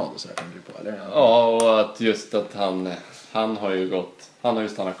 gånger i rad och så här, tänker du på, eller? Ja, och att just att han har ju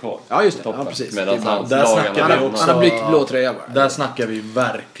stannat kvar. Ja, just det. Toppen. Ja, precis. Medan hans där snackar vi Han har bytt blå tröja bara. Där snackar vi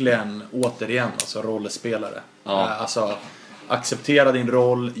verkligen återigen alltså rollspelare. Alltså acceptera din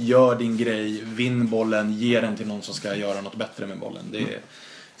roll, gör din grej, vinn bollen, ge den till någon som ska göra något bättre med bollen. Det är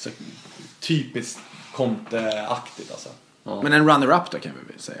så typiskt Conte-aktigt alltså. Ja. Men en runner-up då kan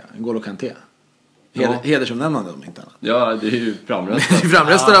vi väl säga. N'Golo Kanté. Hedersomnämnande om inte annat. Ja, det är ju framröstat.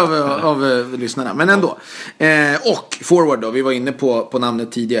 Framröstat av lyssnarna. Men ändå. Och forward då. Vi var inne på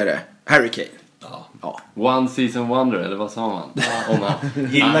namnet tidigare. Harry Kane. Ja. One season wonder, eller vad sa man? Om han.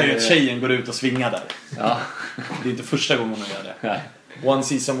 Gillar ju att tjejen går ut och svingar där. Ja. Det är inte första gången hon gör det. Nej. One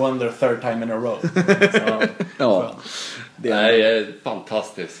season wonder, third time in a row. Så, Ja. Det är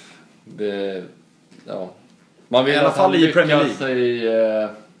fantastiskt. Man vill I alla att fall han i Premier lyckas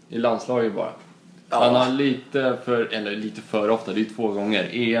i landslaget bara. Han har lite för ofta, det är 2 gånger,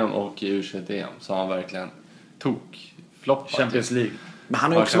 EM och U21-EM, så han verkligen floppat. Champions League. Men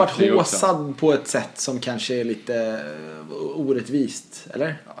han har ju också varit håsad på ett sätt som kanske är lite orättvist,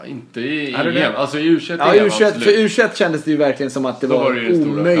 eller? Ja, inte i EM, alltså i U21-EM. Ja, för U21 kändes det ju verkligen som att det var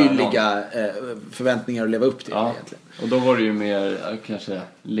omöjliga förväntningar att leva upp till egentligen. Och då var det ju mer kanske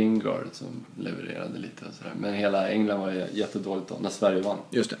Lingard som levererade lite och sådär. Men hela England var jättedåligt då, när Sverige vann.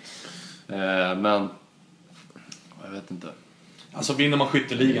 Just det. Men jag vet inte. Alltså vinner man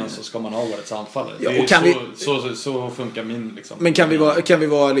skytteligan så ska man ha årets anfallare. Ja, och så funkar min liksom. Men kan vi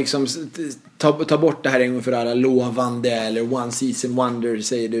vara liksom ta bort det här en gång för alla lovande eller one season wonder,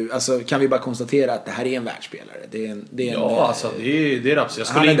 säger du. Alltså kan vi bara konstatera att det här är en världsspelare. Det är alltså det är raps. Jag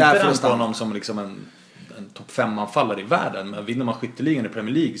skulle inte ranka honom som liksom en topp 5-anfallare i världen, men vinner man skytteligan i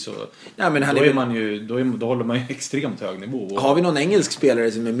Premier League så då håller man ju extremt hög nivå. Har vi någon engelsk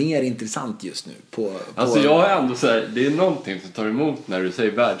spelare som är mer intressant just nu Alltså jag är ändå så här, det är någonting som tar emot när du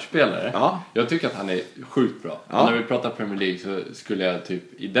säger världsspelare. Ja. Jag tycker att han är sjukt bra. Ja. När vi pratar Premier League så skulle jag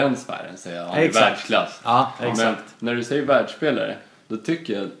typ i den sfären säga att han är världsklass. Ja, exakt. Men när du säger världsspelare, då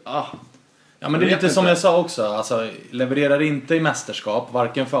tycker jag ja, men det är lite som jag sa också, alltså levererar inte i mästerskap,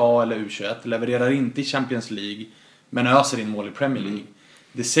 varken för A eller U21, levererar inte i Champions League, men öser in mål i Premier League.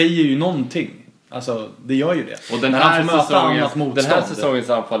 Det säger ju någonting. Alltså, det gör ju det. Och den här säsongens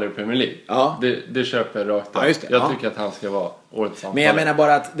anfallare i Premier League, det köper jag rakt av. Jag tycker att han ska vara årets anfallare. Men jag menar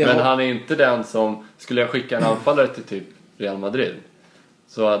bara att han är inte den som, skulle jag skicka en anfallare till typ Real Madrid,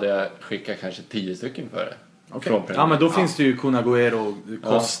 så hade jag skickat kanske 10 stycken för det. Okay. Ja, men då finns det ju Kun Agüero,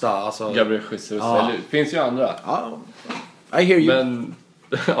 Costa, alltså Gabriel Jesus, eller finns ju andra. Ja. I hear you.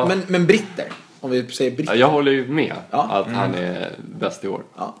 Men britter, om vi säger britter. Ja, jag håller ju med att han är bäst i år.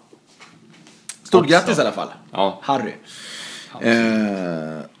 Ja. Stort grattis i alla fall. Ja. Harry.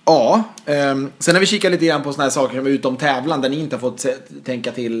 Sen har vi kikat lite grann på såna här saker som är utom tävlan där ni inte har fått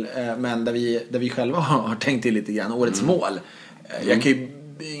tänka till, men där vi själva har tänkt till lite grann. Årets mål. Jag kan ju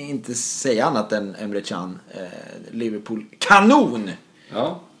inte säga annat än Emre Can, Liverpool kanon.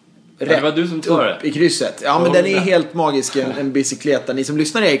 Ja. Det var du som tog det i krysset. Ja, men den är helt magisk, en bicykleta. Ni som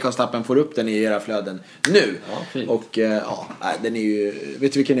lyssnar i Acast-appen får upp den i era flöden nu. Ja, fint. Och den är ju,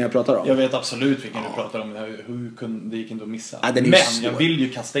 vet du vilken jag pratar om? Jag vet absolut vilken du pratar om. Det gick inte att missa. Men jag vill ju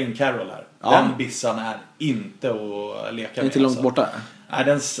kasta in Carroll här. Den bissan är inte att leka med. Inte långt borta.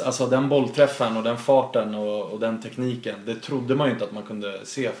 Nej, den bollträffen och den farten och den tekniken, det trodde man ju inte att man kunde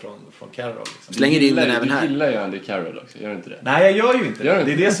se från Carroll. Liksom. Slänger in den även här. Du gillar ju Andy Carroll också, gör du inte det? Nej, jag gör ju inte det.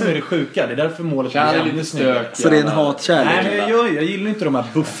 Det är det som är det sjuka. Det är därför målet är lite stök. Så det är en hatkärlek. Nej, men jag gillar inte de här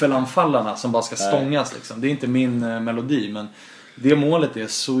buffelanfallarna som bara ska stångas liksom. Det är inte min melodi, men det målet är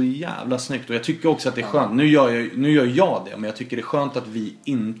så jävla snyggt. Och jag tycker också att det är skönt. Nu gör jag det, men jag tycker det är skönt att vi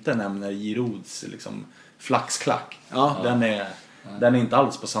inte nämner Girouds liksom flaxklack. Ja. Den är inte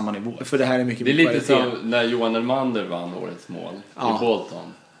alls på samma nivå. För det här är mycket. Det är lite som när Johan Elmander vann årets mål i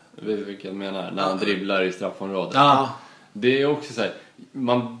Bolton. Vet du vilket jag menar? När han dribblar i straffområdet. Ja. Det är också så här,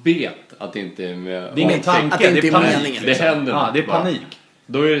 man vet att det inte är med. Det är ingen tanke, det är panik. Det händer. Ja, det är panik.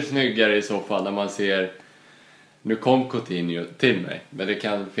 Då är det snyggare i så fall när man ser. Nu kom Coutinho till mig, men det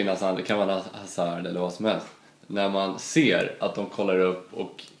kan finnas andra, det kan vara Hazard eller vad som helst. När man ser att de kollar upp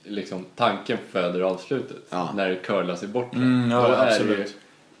och liksom tanken föder avslutet när det curlas i bortre. Då är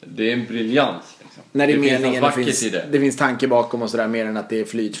det är en briljans liksom. När det är finns meningen något vackert i det finns tanke bakom och sådär, mer än att det är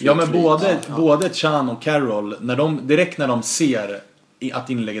flyt. Ja, men både Can och Carroll, direkt när de ser att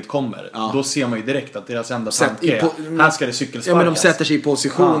inlägget kommer. Då ser man ju direkt att deras enda tanke är här ska det cykelsparkas. Ja, men de sätter sig i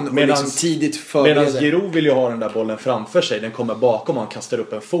position och liksom tidigt förbereder. Medan Giroud vill ju ha den där bollen framför sig. Den kommer bakom och han kastar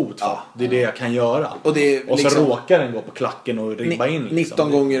upp en fot. Det är det jag kan göra. Och så liksom, råkar den gå på klacken och ribba in. Liksom.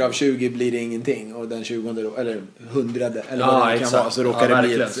 19 gånger av 20 blir det ingenting. Och den 20 eller 100 eller vad det kan vara. Så råkar det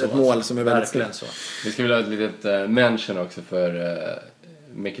bli ett mål som är väldigt stort. Vi ska väl ha ett litet mention också för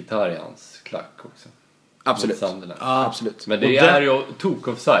Mkhitarjans klack också. Absolut. Absolut. Men det är ju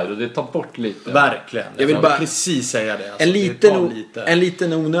tok-offside och det tar bort lite. Verkligen. Jag vill bara precis säga det. Alltså, en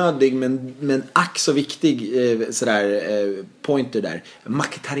liten onödig men ack så viktig pointer där.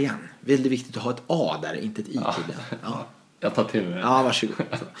 Mkhitaryan. Väldigt viktigt att ha ett A där, inte ett I. Jag tar till mig. Ja, varsågod.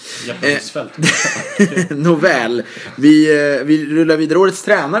 Nåväl. Vi rullar vidare. Årets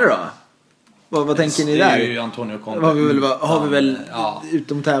tränare då? Vad tänker ni där? Det är ju Antonio Conte. Har vi väl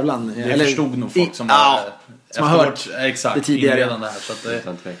utom tävlan? Det förstod nog folk som har hört det tidigare redan där. Så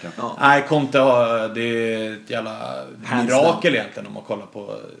att nej, Conte det är ett jävla mirakel egentligen om man kollar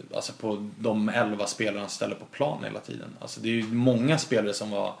på de 11 spelarna som ställer på plan hela tiden. Alltså det är ju många spelare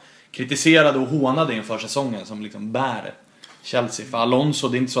som var kritiserade och hånade inför säsongen som liksom bär Chelsea. För Alonso,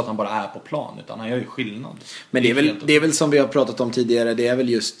 det är inte så att han bara är på plan, utan han gör ju skillnad. Men det är väl som vi har pratat om tidigare. Det är väl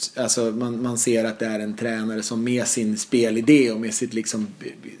just, alltså, man ser att det är en tränare som med sin spelidé och med sitt liksom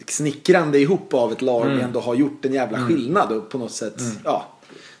snickrande ihop av ett lag ändå har gjort en jävla skillnad och på något sätt,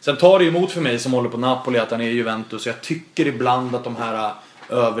 Sen tar det emot för mig som håller på Napoli att han är Juventus. Jag tycker ibland att de här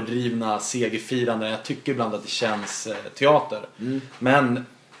överdrivna segerfiranden, jag tycker ibland att det känns teater. Men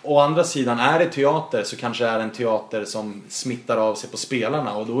å andra sidan, är det teater så kanske det är en teater som smittar av sig på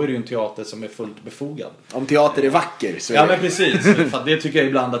spelarna. Och då är det ju en teater som är fullt befogad. Om teater är vacker så är ja, men precis. För det tycker jag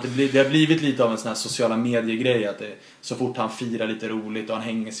ibland att det har blivit lite av en sån här sociala mediegrej. Att så fort han firar lite roligt och han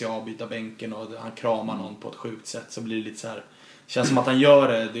hänger sig av bänken och han kramar någon på ett sjukt sätt, så blir det lite så här. Känns som att han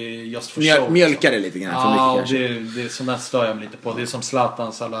gör det just för show. Mjölkar det lite grann för mycket, det är sånt där stör jag mig lite på. Det är som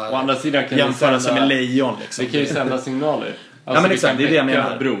Zlatans alla å andra sidan kan jämförelser med lejon liksom. Det kan ju sända signaler. Alltså, ja, men exakt, det är det jag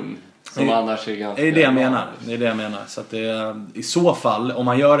menar. Bron, som annars är ganska... Det är det jag menar. Så att det, i så fall, om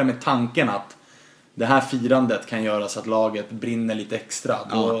man gör det med tanken att det här firandet kan göra så att laget brinner lite extra,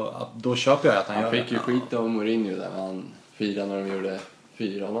 då köper jag att han gör det. Han fick ju skit av Mourinho där han firade när de gjorde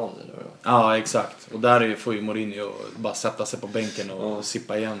 4-0 eller vad. Ja, exakt. Och där får ju Mourinho bara sätta sig på bänken och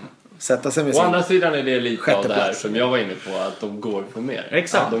sippa igen. Sätta sig med å andra sidan är det lite av det här som jag var inne på, att de går för mer.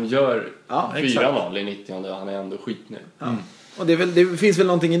 Exakt. Att de gör 4-0 i 90 och han är ändå skitnöjd. Och det finns väl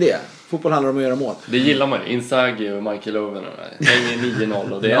någonting i det. Fotboll handlar om att göra mål. Det gillar man. Inzaghi och Michael Owen hänger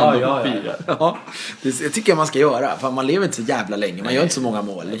 9-0 och det är ändå 4. Ja, det tycker jag man ska göra. För man lever inte så jävla länge. Man gör inte så många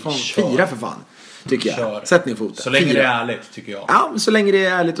mål. Fira för fan. Tycker jag. Sätt ner foten. Så länge det är ärligt, tycker jag. Ja, så länge det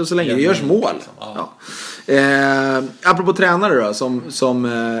är ärligt och så länge det görs mål. Apropå tränare då, som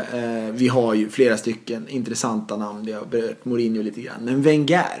vi har ju flera stycken intressanta namn. Vi har berört Mourinho lite grann. Men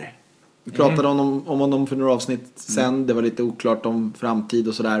Wenger. Vi pratade om honom för några avsnitt sen. Det var lite oklart om framtid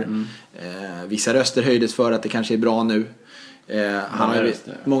och sådär. Vissa röster höjdes för att det kanske är bra nu.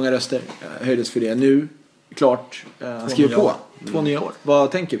 Många röster höjdes för det. Nu, klart, han skriver på 2 nya år.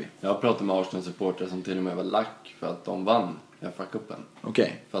 Vad tänker vi? Jag pratade med Arsenal-supportrar som till och med var lack för att de vann FA-cupen.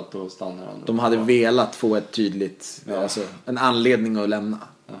 Okej. För att då stannar han. De hade velat få ett tydligt, en anledning att lämna.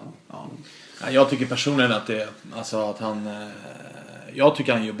 Ja, jag tycker personligen att det, alltså att han... Jag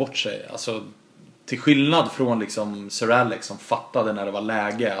tycker han gör bort sig. Alltså, till skillnad från liksom Sir Alex som fattade när det var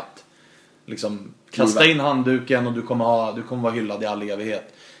läge att liksom kasta in handduken och du kommer vara hyllad i all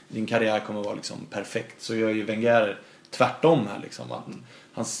evighet. Din karriär kommer vara liksom perfekt. Så gör ju Wenger tvärtom här liksom. Att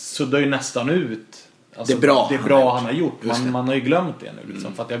han suddar ju nästan ut alltså, det är bra han har gjort. Man har ju glömt det nu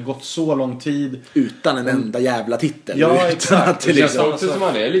liksom, för att det har gått så lång tid utan en enda jävla titel. Ja, exakt. Det känns också som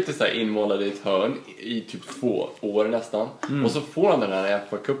han är lite så här inmålad i ett hörn i typ 2 år nästan. Och så får han den här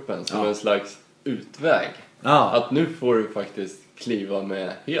FA-cupen som en slags utväg. Att nu får du faktiskt kliva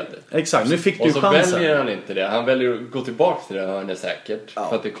med heder. Exakt, nu fick du chansen. Och så chansen. väljer han inte det. Han väljer att gå tillbaka till det hörnet säkert.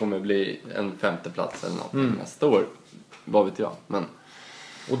 För att det kommer bli en 5:e plats eller något nästa år. Vad vet jag, men...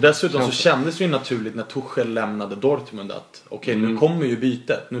 Och dessutom så kändes det ju naturligt när Tuchel lämnade Dortmund att nu kommer ju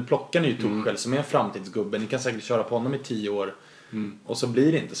bytet. Nu plockar ni ju Tuchel som är en framtidsgubbe. Ni kan säkert köra på honom i 10 år. Och så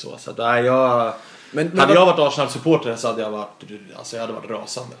blir det inte så. Så att, hade jag varit Arsenal-supporter så hade jag hade varit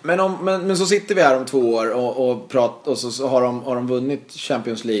rasande. Men så sitter vi här om 2 år och så har de vunnit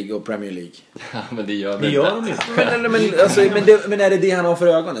Champions League och Premier League. Ja, men det gör de inte. Men är det det han har för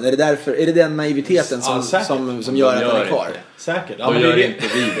ögonen? Är det den naiviteten som gör att han är kvar? Säkert. Då gör inte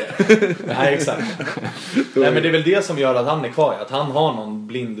vi det. Nej, exakt. Nej, men det är väl det som gör att han är kvar. Att han har någon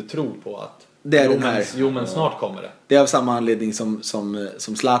blind tro på att Det är den här. Jo, men snart kommer det. Det är av samma anledning som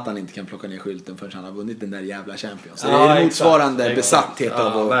Zlatan inte kan plocka ner skylten förrän han har vunnit den där jävla Champions. Det är motsvarande besatthet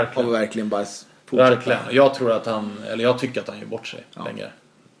av att verkligen bara fortsätta. Verkligen. Jag tycker att han gör bort sig länge.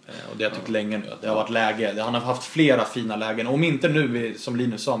 Och det har jag tyckt länge nu. Det har varit läge. Han har haft flera fina lägen. Om inte nu, som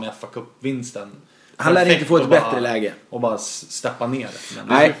Linus sa, med FA Cup-vinsten. Han lär inte få ett bättre läge. Och bara steppa ner.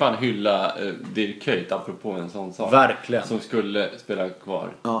 Men du ska fan hylla Dirk Kuyt apropå en sån sak. Verkligen. Som skulle spela kvar.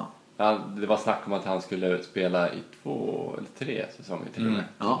 Ja. Det var snack om att han skulle spela i 2 eller 3 säsonger till och med.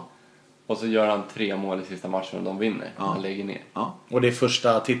 Ja. Och så gör han 3 mål i sista matchen och de vinner. Han lägger ner. Ja. Och det är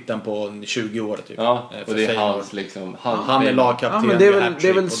första titeln på 20 år typ. Ja, och det är hans liksom... Han är lagkapten. Ja, men det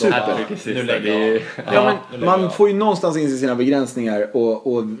är väl super. Nu lägger jag. Man får ju någonstans inse sina begränsningar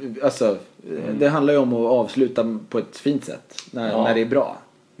och alltså, det handlar ju om att avsluta på ett fint sätt när det är bra.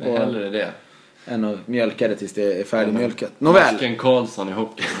 Men hellre det. Än att mjölka det tills det är färdigmjölkat. Nåväl. Marken Karlsson i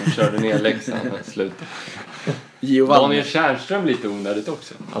hockey som körde ner Leksand och slutade. Daniel Tjärnström lite onödigt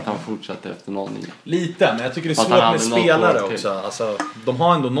också. Att han fortsatte efter 0-9. Lite, men jag tycker det är svårt med spelare också. Alltså, de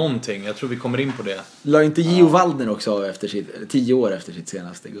har ändå någonting. Jag tror vi kommer in på det. La inte Gio Waldner också efter 10 år efter sitt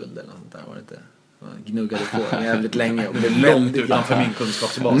senaste guld eller något sånt där, var det inte? Gnuggade på jävligt länge och blev långt utanför min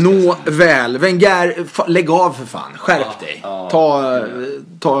kunskapsbas. Nåväl, Wenger, lägg av för fan. Skärp dig.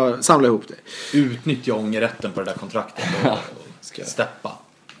 Samla ihop dig. Utnyttja ångerrätten på det där kontraktet och steppa.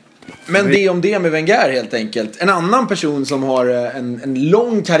 Men det om det med Wenger helt enkelt. En annan person som har en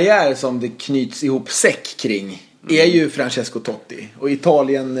lång karriär som det knyts ihop säck kring är ju Francesco Totti. Och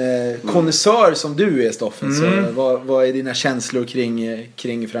Italien-konnässör som du är, Stoffen. Så vad är dina känslor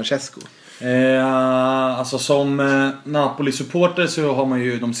kring Francesco? Alltså som Napoli-supporter så har man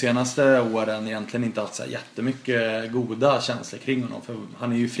ju de senaste åren egentligen inte haft så jättemycket goda känslor kring honom. För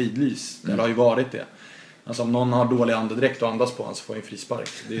han är ju fridlys. Det har ju varit det. Alltså om någon har dålig andedräkt och andas på honom så får han frispark.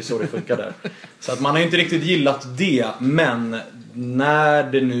 Det är ju så det funkar där. Så att man har inte riktigt gillat det. Men när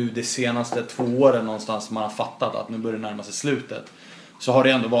det nu de senaste 2 åren någonstans man har fattat att nu börjar det närma sig slutet, så har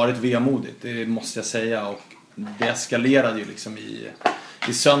det ändå varit vemodigt, det måste jag säga. Och det eskalerade ju liksom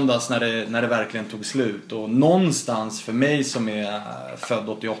i söndags när det verkligen tog slut. Och någonstans för mig som är född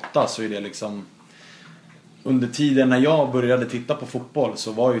 88 så är det liksom... Under tiden när jag började titta på fotboll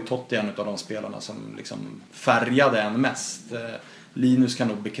så var ju Totti en av de spelarna som liksom färgade en mest. Linus kan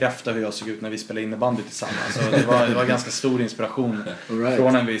nog bekräfta hur jag såg ut när vi spelade innebandy tillsammans. Så det var ganska stor inspiration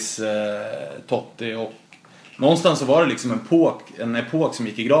från en viss Totti. Och någonstans så var det liksom en epok som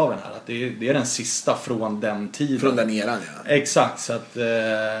gick i graven här. Att det är den sista från den tiden. Från den eran, ja. Exakt, så att...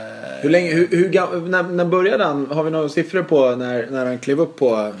 Hur länge, när började han? Har vi några siffror på när han klev upp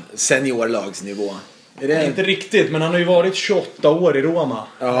på seniorlagsnivå? Inte riktigt, men han har ju varit 28 år i Roma.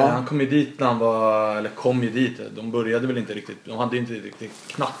 Ja. Han kom ju dit när han var... Eller kom ju dit. De började väl inte riktigt... De hade inte riktigt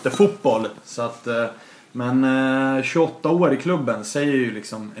knattefotboll. Så att... Men 28 år i klubben säger ju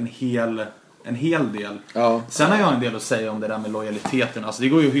liksom en hel del. Ja. Sen har jag en del att säga om det där med lojaliteten. Alltså det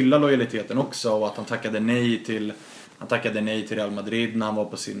går ju att hylla lojaliteten också. Och att han tackade nej till Real Madrid när han var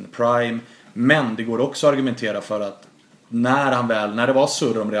på sin prime. Men det går också att argumentera för att när det var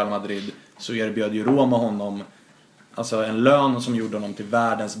surr om Real Madrid, så erbjöd ju Roma honom alltså en lön som gjorde honom till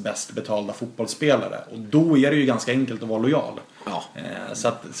världens bäst betalda fotbollsspelare. Och då är det ju ganska enkelt att vara lojal. Ja. Så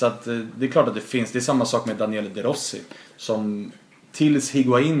att det är klart att det finns. Det är samma sak med Daniele De Rossi. Som tills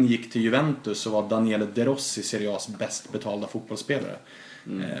Higuain gick till Juventus så var Daniele De Rossi Serie A's bäst betalda fotbollsspelare.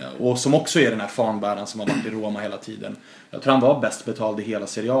 Och som också är den här fanbäraren som har varit i Roma hela tiden. Jag tror han var bäst betald i hela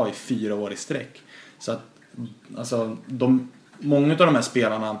Serie A i 4 år i sträck. Så att alltså, många av de här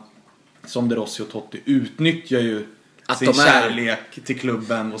spelarna som De Rossi och Totti utnyttjar ju att sin kärlek till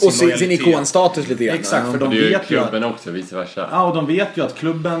klubben och sin ikonstatus lite grann. Exakt, för de det är ju vet klubben ju också, vice versa. Ja, och de vet ju att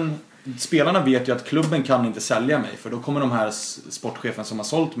spelarna vet ju att klubben kan inte sälja mig, för då kommer de här sportchefen som har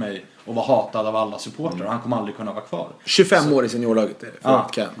sålt mig och vara hatad av alla supportrar och han kommer aldrig kunna vara kvar. 25 år i seniorlaget. Ja.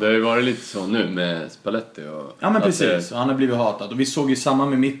 Det har ju varit lite så nu med Spalletti och... Ja, men precis. Han har blivit hatad. Och vi såg ju samma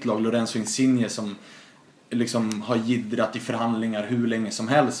med mitt lag, Lorenzo Insigne, som liksom har jiddrat i förhandlingar hur länge som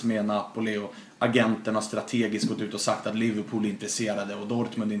helst med Napoli, och agenten har strategiskt gått ut och sagt att Liverpool är intresserade och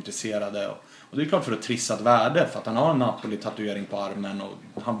Dortmund är intresserade, och det är klart för att trissa ett värde, för att han har en Napoli-tatuering på armen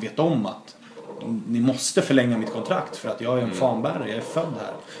och han vet om att ni måste förlänga mitt kontrakt för att jag är en fanbärare, jag är född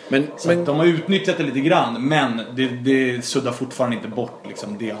här. Men de har utnyttjat det lite grann, men det suddar fortfarande inte bort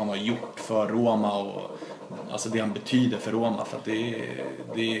liksom det han har gjort för Roma och alltså det han betyder för Roma, för att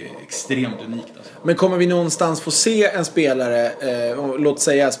det är extremt unikt alltså. Men kommer vi någonstans få se en spelare, låt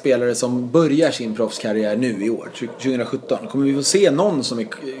säga spelare som börjar sin proffskarriär nu i år, 2017, kommer vi få se någon som är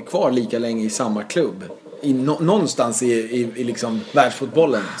kvar lika länge i samma klubb någonstans i liksom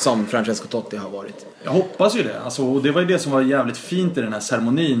världsfotbollen som Francesco Totti har varit. Jag hoppas ju det. Alltså, och det var ju det som var jävligt fint i den här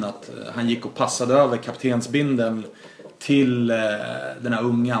ceremonin, att han gick och passade över kaptensbindeln till den här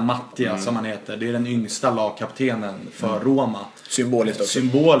unga Mattia som han heter. Det är den yngsta lagkaptenen för Roma. Symboliskt också.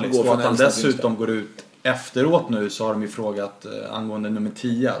 Symboliskt. Och att han dessutom går ut efteråt nu, så har de ju frågat angående nummer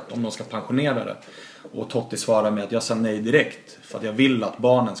 10 om de ska pensionera det. Och Totti svarar med att jag sa nej direkt, för att jag vill att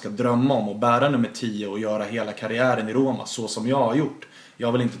barnen ska drömma om att bära nummer 10 och göra hela karriären i Roma så som jag har gjort.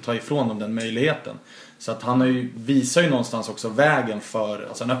 Jag vill inte ta ifrån dem den möjligheten. Så att han har ju, visar ju någonstans också vägen för,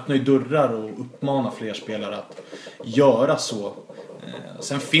 alltså han öppnar ju dörrar och uppmanar fler spelare att göra så.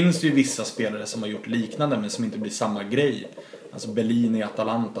 Sen finns det ju vissa spelare som har gjort liknande men som inte blir samma grej. Alltså Bellini i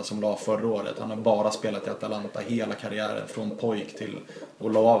Atalanta som la förra året. Han har bara spelat i Atalanta hela karriären från pojk till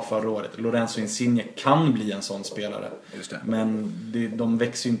och la av förra året. Lorenzo Insigne kan bli en sån spelare. Just det. Men de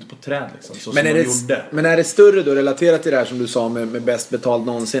växer ju inte på träd liksom, så men som är de gjorde. Men är det större då, relaterat till det här som du sa med bäst betalt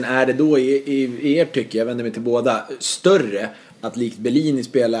någonsin, är det då i er tycke, jag vänder mig till båda, större att likt Bellini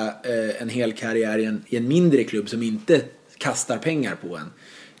spela en hel karriär i en mindre klubb som inte kastar pengar på en?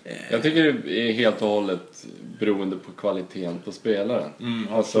 Jag tycker det är helt och hållet beroende på kvaliteten på spelaren.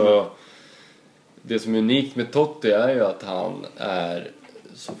 Alltså, det som är unikt med Totti är ju att han är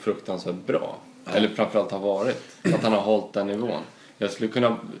så fruktansvärt bra. Ja. Eller framförallt har varit. Att han har hållit den nivån.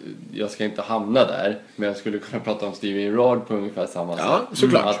 Jag ska inte hamna där, men jag skulle kunna prata om Steven Gerrard på ungefär samma sätt. Ja,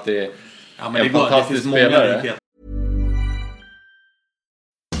 såklart. Att det är men en fantastisk spelare.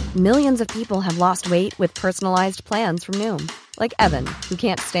 Millions of people have lost weight with personalized plans from Noom. Like Evan, who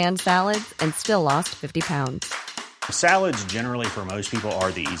can't stand salads and still lost 50 pounds. Salads generally for most people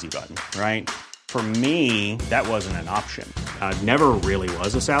are the easy button, right? For me, that wasn't an option. I never really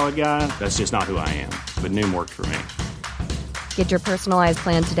was a salad guy. That's just not who I am. But Noom worked for me. Get your personalized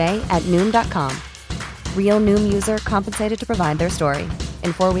plan today at Noom.com. Real Noom user compensated to provide their story.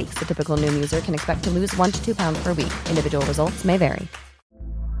 In 4 weeks, the typical Noom user can expect to lose 1 to 2 pounds per week. Individual results may vary.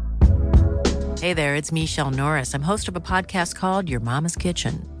 Hey there, it's Michelle Norris. I'm host of a podcast called Your Mama's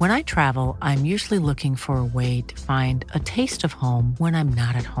Kitchen. When I travel, I'm usually looking for a way to find a taste of home when I'm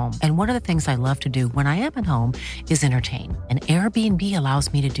not at home. And one of the things I love to do when I am at home is entertain. And Airbnb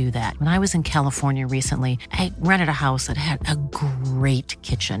allows me to do that. When I was in California recently, I rented a house that had a great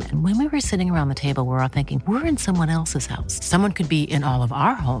kitchen. And when we were sitting around the table, we were all thinking, we're in someone else's house. Someone could be in all of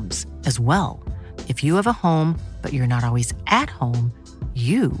our homes as well. If you have a home, but you're not always at home,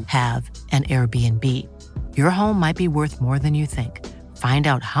 you have an Airbnb. Your home might be worth more than you think. Find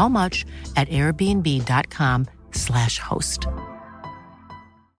out how much at airbnb.com/host.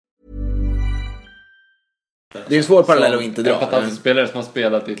 Det är en svår parallell att inte dra. En fantastisk spelare som har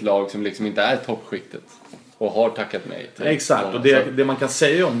spelat i ett lag som liksom inte är toppskiktet och har tackat nej till. Exakt, och det man kan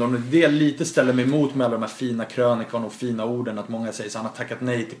säga om dem, det lite ställer mig emot med alla de här fina krönikorna och fina orden, att många säger att han har tackat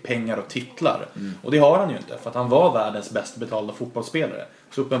nej till pengar och titlar. Och det har han ju inte, för att han var världens bäst betalda fotbollsspelare.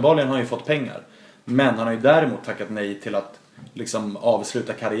 Så uppenbarligen har han ju fått pengar. Men han har ju däremot tackat nej till att liksom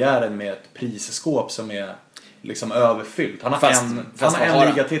avsluta karriären med ett prisskåp som är liksom överfyllt. Han har en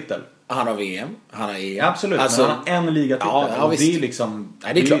ligatitel. Han har VM, han har EM. Absolut, alltså, men han har en ligatitel. Ja, och det är liksom,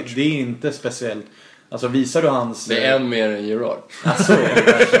 nej, det är klart. Det är inte speciellt. Alltså visar du hans... Det är en mer än Gerrard. Alltså,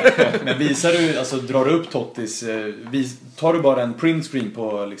 men visar du, alltså drar du upp Tottis, tar du bara en printscreen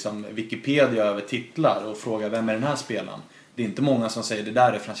på liksom Wikipedia över titlar och frågar vem är den här spelaren? Det är inte många som säger det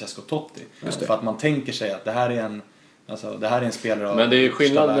där är Francesco Totti. För att man tänker sig att det här är en spelare av... Men det är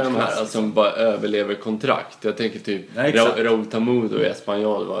skillnad med de här som bara överlever kontrakt. Jag tänker typ Raúl Tamudo i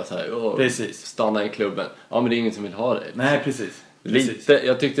Espanyol var så här, stanna i klubben. Ja, men det är ingen som vill ha det. Nej, precis. Lite,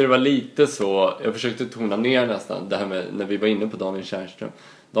 jag tyckte det var lite så. Jag försökte tona ner nästan det här med när vi var inne på Daniel Tjärnström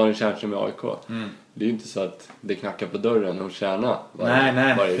med AIK. Det är ju inte så att det knackar på dörren hos Kärna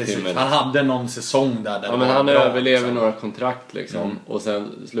varje precis. timme. Han hade någon säsong där ja, men han överlever några kontrakt liksom, och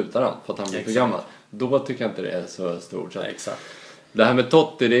sen slutar han för att han blir för gammal. Då tycker jag inte det är så stort. Så exakt. Det här med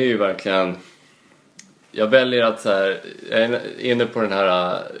Totti, det är ju verkligen... Jag väljer att så här, jag är inne på den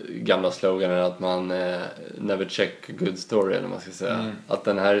här gamla sloganen att man never check a good story, eller man ska säga. Att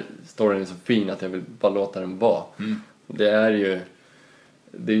den här storyn är så fin att jag vill bara låta den vara. Det är ju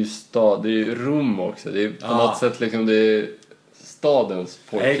Rom också. Det är på något sätt liksom, det är stadens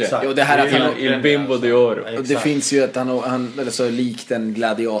pojke. Exakt. Jo, det här att han Il Bimbo de Oro. Och det finns ju att han eller så likt en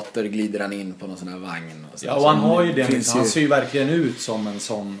gladiator glider han in på någon sån här vagn. Och så. Ja, och han har ju det. Han ser ju verkligen ut som en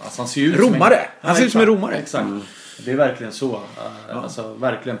sån... Alltså han ser ut romare. Han ser ut som en romare. Exakt. Det är verkligen så. Alltså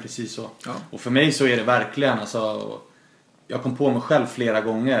verkligen precis så. Ja. Och för mig så är det verkligen alltså... jag kom på mig själv flera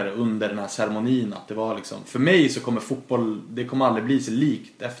gånger under den här ceremonin att det var liksom, för mig så kommer fotboll, det kommer aldrig bli så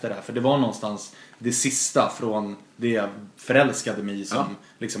likt efter det här, för det var någonstans det sista från det jag förälskade mig som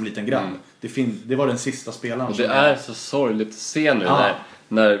liksom liten grabb. Det var den sista spelaren. Och det är så sorgligt att se nu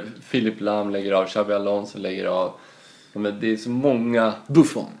när Philip Lahm lägger av, Xabi Alonso lägger av. Men det är så många...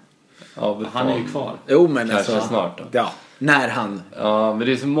 Buffon. Ja, Buffon. Han är ju kvar. Jo, men kanske alltså, snart då. Ja, när han... Ja, men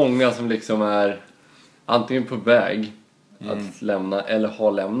det är så många som liksom är antingen på väg att lämna eller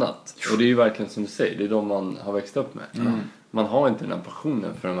har lämnat. Och det är ju verkligen som du säger, det är de man har växt upp med. Man har inte den här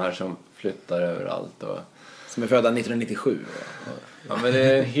passionen för de här som flyttar överallt. Och... Som är födda 1997. Ja, men det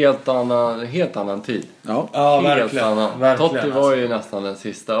är en helt annan tid. Ja, verkligen. Totti var ju nästan den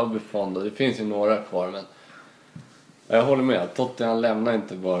sista av Buffon. Det finns ju några kvar, men jag håller med. Totti, han lämnar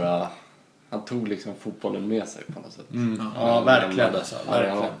inte bara... Han tog liksom fotbollen med sig på något sätt. Ja, verkligen.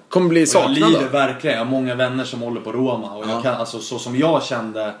 Verkligen. Kommer bli saknad då? Jag lider verkligen. Jag har många vänner som håller på Roma. Och jag kan, alltså, så som jag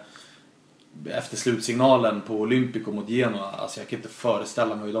kände efter slutsignalen på Olympico mot Genoa. Alltså jag kan inte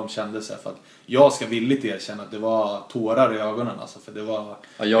föreställa mig hur de kände sig. För att jag ska villigt erkänna att det var tårar i ögonen. Alltså, för det var...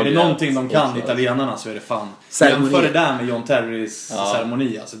 är det någonting de kan, italienarna, så är det fan. Jämför det där med John Terrys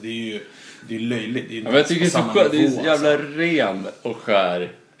ceremoni. Alltså det är ju löjligt. Det är men jag tycker det är så jävla ren och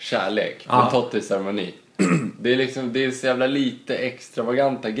skär kärlek med Tottis ceremoni. Det är liksom, det är så jävla lite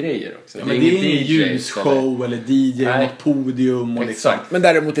extravaganta grejer också. Ja, men det är ingen ljusshow eller DJ och något podium och liksom. Men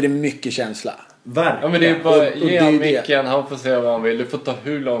däremot är det mycket känsla. Verkligen. Ja, men det är bara ge han micken, han får se vad han vill. Det får ta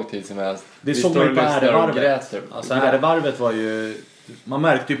hur lång tid som helst. Det såg man ju på ärevarvet. Alltså ärevarvet var ju, man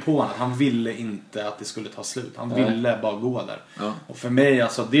märkte ju på honom att han ville inte att det skulle ta slut. Han ville bara gå där. Ja. Och för mig,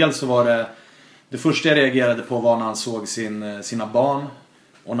 alltså dels så var det första jag reagerade på var när han såg sina barn.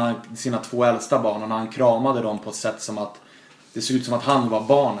 Och sina 2 äldsta barn, och när han kramade dem på ett sätt som att det såg ut som att han var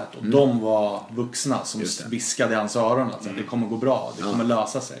barnet och de var vuxna som viskade i hans öron att det kommer gå bra, det kommer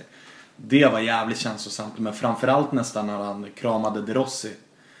lösa sig. Det var jävligt känslosamt, men framförallt nästan när han kramade De Rossi.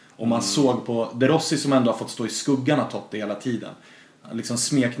 Och man såg på De Rossi, som ändå har fått stå i skuggan av Totti hela tiden. Liksom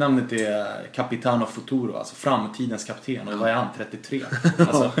smeknamnet är Capitano Futuro, alltså framtidens kapten. Och vad är han? 33.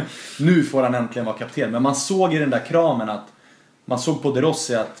 Alltså, nu får han äntligen vara kapten. Men man såg i den där kramen att man såg på De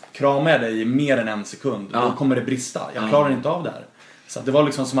Rossi att kramar jag dig i mer än 1 sekund, då kommer det brista. Jag klarar inte av det här. Så det var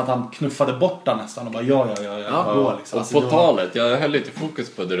liksom som att han knuffade bort den nästan och bara ja. Liksom. Och på talet, jag höll lite fokus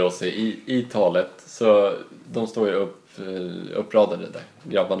på De Rossi i talet. Så de står ju uppradade där,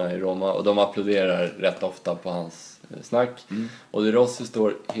 grabbarna i Roma. Och de applåderar rätt ofta på hans snack. Och De Rossi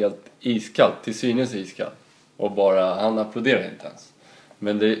står helt iskallt, till synes iskallt. Och bara, han applåderar inte ens.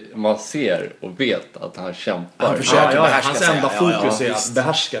 Men man ser och vet att han kämpar. Han försöker behärska hans enda fokus är att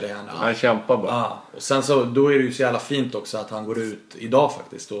behärska det. Han kämpar bara. Och sen så, då är det ju så jävla fint också att han går ut idag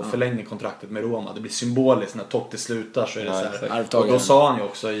faktiskt och förlänger kontraktet med Roma. Det blir symboliskt när Totti slutar, så är det så här. Och då sa han ju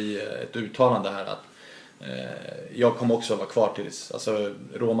också i ett uttalande här att jag kommer också vara kvar tills, alltså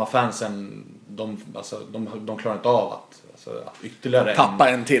Roma-fansen, de klarar inte av att ytterligare tappa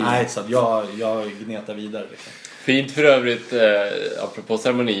en till. Nej, så att jag gnetar vidare liksom. Fint för övrigt, apropå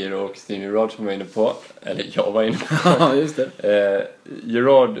ceremonier och Steve Gerrard som var inne på, eller jag var inne på. Ja, just det.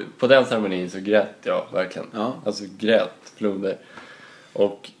 Gerrard, på den ceremonin så grät jag verkligen. Ja. Alltså grät floder.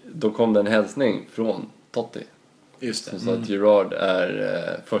 Och då kom det en hälsning från Totti. Just det. Så att Gerrard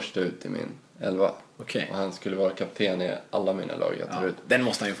är först ut i min 11. Okay. Och han skulle vara kapten i alla mina lag jag tar ut. Den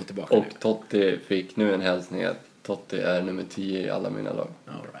måste han ju få tillbaka. Och Totti fick nu en hälsning att Totti är nummer 10 i alla mina lag.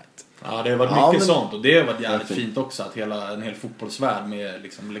 All right. Ja, det har varit mycket sånt, och det har varit jävligt fint också att en hel fotbollsvärld med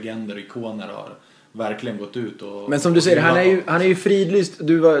liksom legender och ikoner har verkligen gått ut och... Men som du säger, han är ju fridlyst.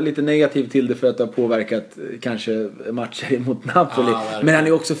 Du var lite negativ till det för att det har påverkat kanske matcher mot Napoli. Men han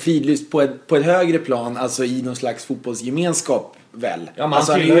är också fridlyst på ett högre plan, alltså i någon slags fotbollsgemenskap väl. Ja, men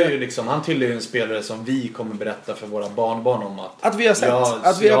alltså, han tillhör ju en spelare som vi kommer berätta för våra barnbarn om att vi har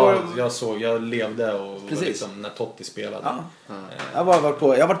sett. Jag levde och liksom, när Totti spelade. Ja. Jag har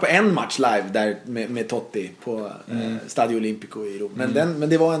varit på en match live där med Totti på Stadio Olimpico i Rom. Men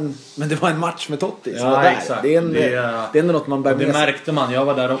det var en match med Totti. Så ja, exakt. Det är ändå något man bär med sig. Det märkte man. Jag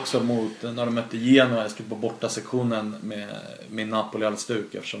var där också när de mötte Genoa. Jag skulle på borta sektionen med min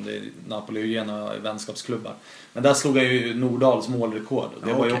Napoli-halsduk, eftersom det är Napoli och Genoa i vänskapsklubbar. Men där slog jag ju Nordahls målrekord. Och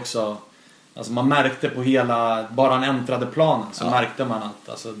det var ju också... Alltså man märkte på bara han äntrade planen så märkte man att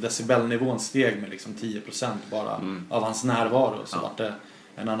alltså, decibelnivån steg med liksom 10% bara av hans närvaro. Så var det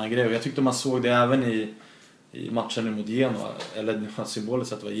en annan grej. Och jag tyckte man såg det även i matchen mot Genoa. Eller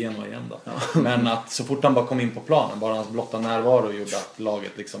symboliskt sett var Genoa igen då. Men att så fort han bara kom in på planen, bara hans blotta närvaro gjorde att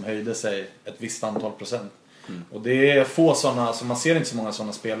laget liksom höjde sig ett visst antal procent. Och det är få sådana, alltså man ser inte så många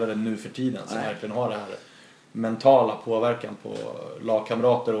sådana spelare nu för tiden som verkligen har det här mentala påverkan på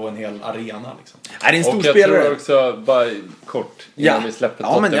lagkamrater och en hel arena liksom. Är det en stor och spelare? Jag tror också, bara kort innan vi släpper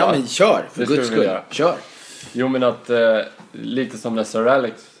Tottenham. Men kör, för guds skull. Kör. Jo, men att lite som när Sir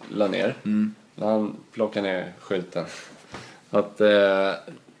Alex la ner, när han plockade ner skylten. Att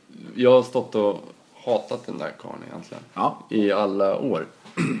jag har stått och hatat den där karln egentligen. I alla år.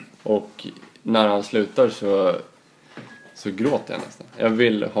 Och när han slutar så gråter jag nästan. Jag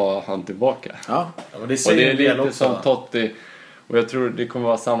vill ha han tillbaka. Ja, men det och det är lite också, som Totti. Och jag tror det kommer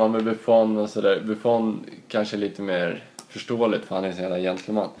vara samma med Buffon och sådär. Buffon kanske är lite mer förståeligt för han är så jävla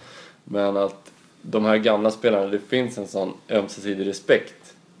gentleman. Men att de här gamla spelarna, det finns en sån ömsesidig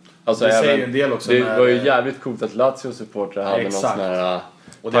respekt. Alltså det säger ju en del också. Det var ju jävligt coolt att Lazio-supportrar hade någon sån här...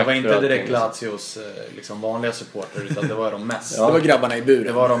 Och det var inte direkt Lazios liksom vanliga supporter, utan det var de mest. Det var grabbarna i buren.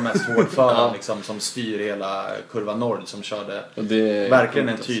 Det var de mest hårdföra liksom, som styr hela kurva norr, som körde verkligen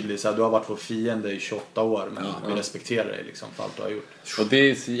en tydlig så här, du har varit vår fiende i 28 år, men vi respekterar dig liksom för allt du har gjort. Och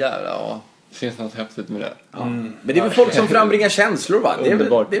det är så jävla, det finns något häftigt med det. Men det är väl folk som frambringar känslor, va? Det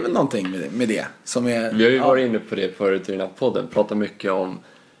är väl någonting med det som är... Vi har ju varit inne på det förut i den här podden, pratat mycket om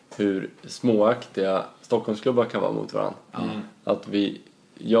hur småaktiga Stockholmsklubbar kan vara mot varandra. Att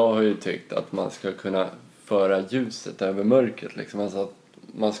jag har ju tyckt att man ska kunna föra ljuset över mörkret liksom. Alltså att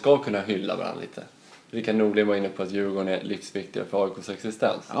man ska kunna hylla varandra lite. Rickard Norling var inne på att Djurgården är livsviktiga för AIKs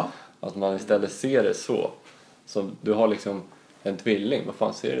existens. Att man istället ser det så. Du har liksom en tvilling, vad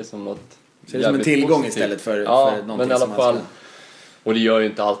fan, ser det som något ser det som en tillgång positivt istället för någonting men i alla fall. Och det gör ju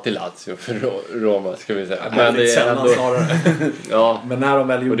inte alltid Lazio för Roma, ska vi säga. Men det är ändå ja. Men när de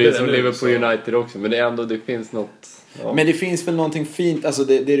väl gjorde och det är som Liverpool United också, men det är ändå, det finns något. Ja. Men det finns väl någonting fint, alltså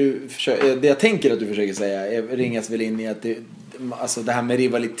det jag tänker att du försöker säga ringas väl in i att alltså det här med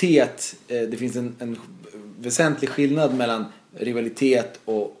rivalitet, det finns en väsentlig skillnad mellan rivalitet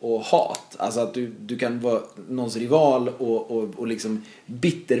och hat. Alltså att du kan vara någons rival och liksom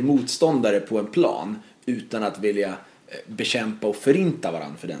bitter motståndare på en plan utan att vilja bekämpa och förinta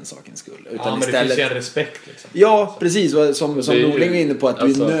varandra för den sakens skull. Utan men istället... det finns ju en respekt liksom. Ja, precis. Som Norling var inne på, att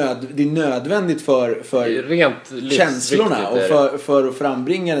alltså, det är nödvändigt för känslorna och för att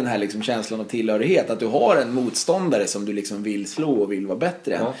frambringa den här liksom känslan av tillhörighet. Att du har en motståndare som du liksom vill slå och vill vara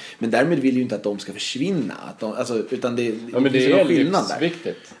bättre än. Men därmed vill ju inte att de ska försvinna. Utan det är skillnad där.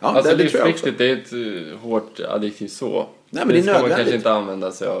 Livsviktigt. Ja, alltså livsviktigt, det är ett hårt adjektiv så. Nej, men det är ska nödvändigt. Man kanske inte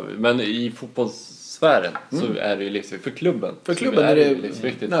använda sig av. Men i fotbollssfären så är det ju livsviktigt. För klubben är det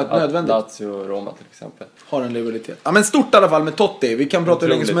livsviktigt. Nödvändigt. Lazio och Roma till exempel har en rivalitet. Ja, men stort i alla fall med Totti. Vi kan prata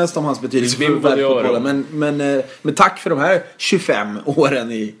hur länge som helst om hans betydelse för världsfotbollen. Men tack för de här 25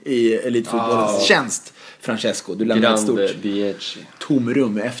 åren i elitfotbollens tjänst, Francesco. Du lämnar ett stort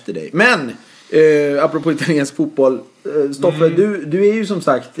tomrum efter dig. Men apropå italiensk fotboll, Stoffe, du är ju som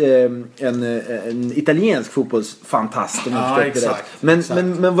sagt en italiensk fotbollsfantast. Exakt.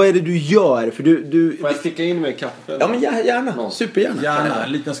 Men vad är det du gör? För du får jag sticka in med kaffe? Ja, men gärna. Supergärna. Gärna,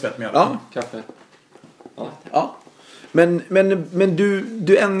 en liten skvätt mjölk. Ja. Kaffe. Ja. Men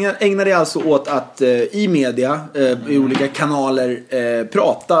du ägnar dig alltså åt att i media, i olika kanaler,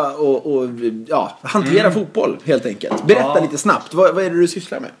 prata och hantera fotboll helt enkelt. Berätta lite snabbt, vad är det du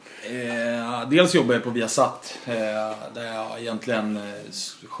sysslar med? Dels jobbar jag på Viasat, där jag egentligen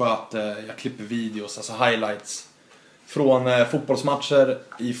jag klipper videos, alltså highlights från fotbollsmatcher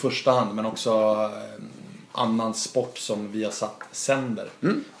i första hand, men också annan sport som Viasat sänder.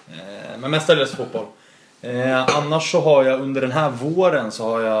 Men mestadels fotboll. Annars så har jag under den här våren så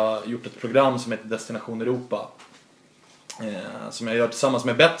har jag gjort ett program som heter Destination Europa, som jag gör tillsammans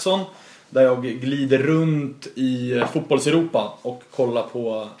med Betsson, där jag glider runt i fotbollseuropa och kollar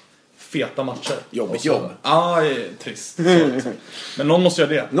på feta matcher. Jobb. Ja, trist. Men någon måste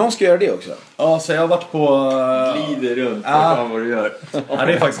göra det. Någon ska göra det också. Ja, så jag har varit på... Glider runt, vad du gör. Ja,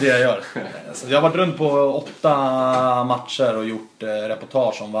 det är faktiskt det jag gör. Så jag har varit runt på 8 matcher och gjort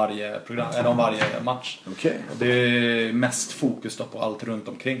reportage om varje program, eller om varje match. Okay. Och det är mest fokus då på allt runt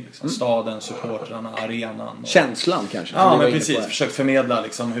omkring. Liksom. Staden, supportrarna, arenan. Och... känslan kanske. Ja, men precis. Försökt förmedla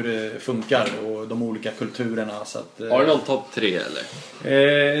liksom hur det funkar och de olika kulturerna. Så att, har du någon topp 3 eller?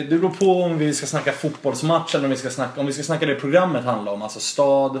 Det beror på om vi ska snacka fotbollsmatch eller om vi ska snacka det programmet handlar om, alltså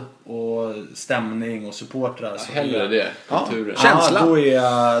stad och stämning och supportrar. Ja, hellre det, kulturen. Känsla.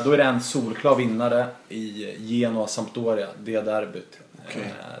 Då är det en solklar vinnare i Genoa Sampdoria, det derbyt. Okay.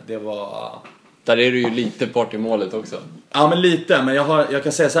 Det var... Där är du ju lite part i målet också. Ja, men lite, men jag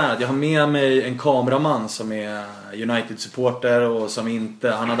kan säga så här att jag har med mig en kameraman som är United-supporter och som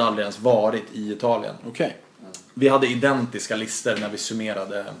han hade aldrig ens varit i Italien. Okay. Vi hade identiska listor när vi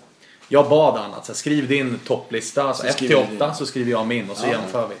summerade. Jag bad han att skriv din topplista, alltså 1-8 så skriver jag min och så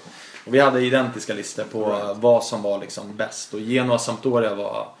jämför vi. Och vi hade identiska listor på vad som var liksom bäst. Och Genoa Sampdoria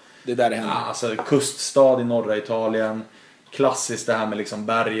var det där det hände. Alltså kuststad i norra Italien. Klassiskt det här med liksom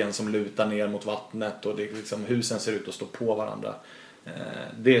bergen som lutar ner mot vattnet. Och det liksom, husen ser ut att stå på varandra.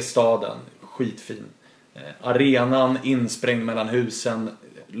 Det är staden, skitfin. Arenan insprängd mellan husen.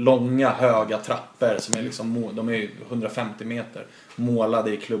 Långa höga trappor som är liksom, de är 150 meter.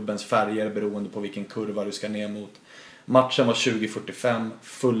 Målade i klubbens färger beroende på vilken kurva du ska ner mot. Matchen var 20:45,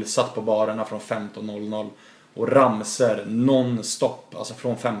 fullsatt på barerna från 15:00 och ramser non-stop, alltså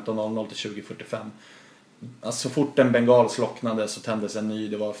från 15:00 till 20:45. Alltså så fort en bengal slocknade så tändes en ny.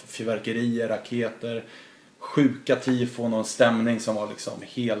 Det var fyrverkerier, raketer, sjuka tifon och en stämning som var liksom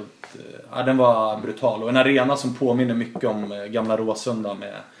helt... Ja, den var brutal. Och en arena som påminner mycket om gamla Råsunda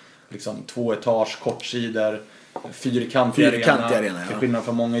med liksom 2 etage, kortsidor, fyrkantig arena. Till skillnad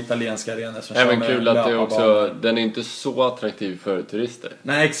från många italienska arenor som även kul att det också, den är inte så attraktiv för turister.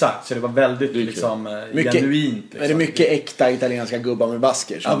 Nej, exakt. Så det var väldigt liksom, genuint. Liksom. Är det mycket äkta italienska gubbar med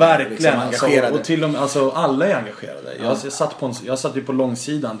basker? Ja, verkligen. Liksom engagerade. Och till och med, alltså, alla är engagerade. Jag satt ju på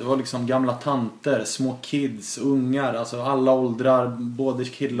långsidan. Det var liksom gamla tanter, små kids, ungar. Alltså alla åldrar, både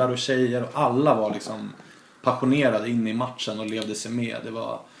killar och tjejer. Och alla var liksom passionerade in i matchen och levde sig med. Det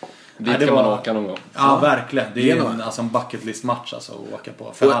var... Dit kan man åka någon gång. Ja, verkligen. Det är en bucket list match alltså, att åka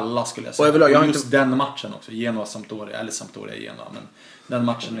på. För alla skulle jag säga. Och just den matchen också. Genoa Sampdoria, eller Sampdoria Genoa. Men den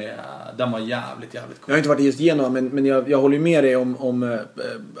matchen den var jävligt cool. Jag har inte varit i just Genoa, men jag håller ju med dig om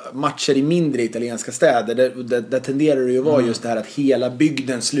matcher i mindre italienska städer. Där tenderar det ju att vara just det här att hela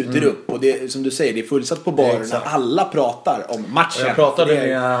bygden sluter upp. Och det, som du säger, det är fullsatt på baren när alla pratar om matchen.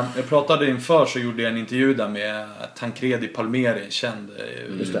 Jag pratade inför, så gjorde jag en intervju där med Tancredi Palmeri, känd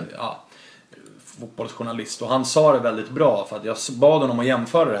fotbollsjournalist. Och han sa det väldigt bra, för att jag bad honom att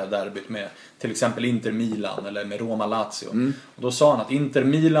jämföra det här derbyt med till exempel Inter Milan eller med Roma Lazio. Och då sa han att Inter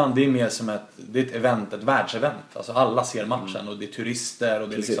Milan, det är mer som ett event, ett världsevent. Alltså alla ser matchen och det är turister och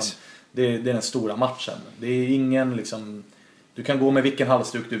det är liksom, det är den stora matchen. Det är ingen liksom, du kan gå med vilken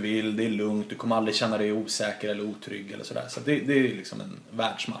halsduk du vill, det är lugnt, du kommer aldrig känna dig osäker eller otrygg eller sådär. Så det är liksom en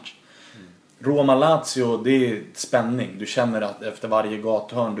världsmatch. Roma-Lazio, det är spänning. Du känner att efter varje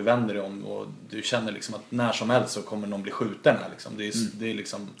gathörn du vänder dig om, och du känner liksom att när som helst så kommer någon bli skjuten här liksom. Det är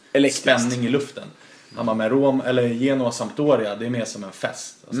liksom spänning i luften. Med Rom eller Genoa Sampdoria, det är mer som en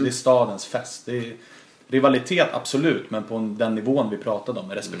fest. Alltså det är stadens fest. Det är rivalitet absolut, men på den nivån vi pratade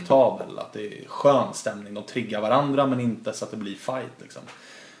om är respektabel. Att det är skön stämning. De triggar varandra men inte så att det blir fight liksom.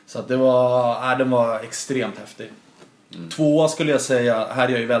 Så att den var extremt häftig. 2 skulle jag säga, här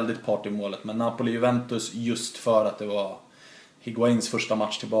är jag ju väldigt part i målet, men Napoli-Juventus, just för att det var Higuains första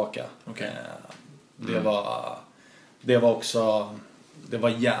match tillbaka. Det var också, det var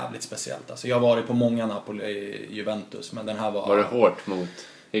jävligt speciellt. Alltså jag har varit på många Napoli-Juventus, men den här var det hårt mot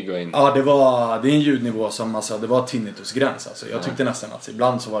Higuain? Ja, det är en ljudnivå som, alltså, det var tinnitusgräns. Alltså jag tyckte nästan att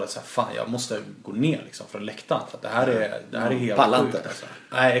ibland så var det så här, fan jag måste gå ner liksom från läktaren, för att det här är helt sjukt alltså.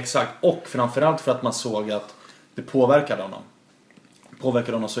 Nej, exakt. Och framförallt för att man såg att det påverkade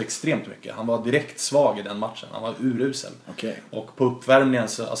honom så extremt mycket. Han var direkt svag i den matchen. Han var urusel. Och på uppvärmningen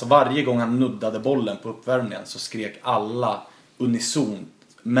så, alltså varje gång han nuddade bollen på uppvärmningen så skrek alla unisont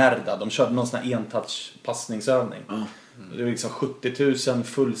Merda. De körde någon sån här entouch passningsövning. Det var liksom 70 000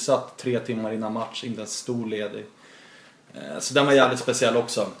 fullsatt 3 timmar innan match, inte en stor ledig. Så den var jävligt speciell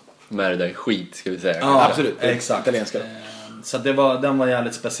också. Merda är skit, ska vi säga. Ja, absolut. Exakt. Så den var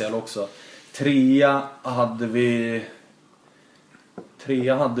jävligt speciell också. 3 hade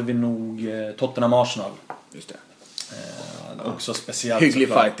vi nog Tottenham Arsenal. Just det. Också speciellt. Hygglig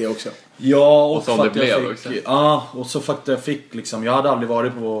fight det också. Ja, och som det blev också. Ja, och så faktiskt jag fick liksom, jag hade aldrig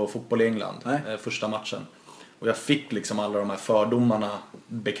varit på fotboll i England första matchen. Och jag fick liksom alla de här fördomarna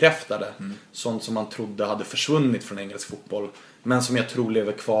bekräftade. Sånt som man trodde hade försvunnit från engelsk fotboll, men som jag tror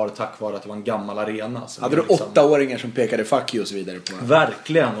lever kvar tack vare att det var en gammal arena. Hade du liksom 8-åringar som pekade fuck you och så vidare på?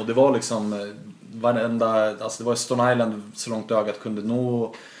 Verkligen, och det var liksom alltså det var Stone Island så långt ögat kunde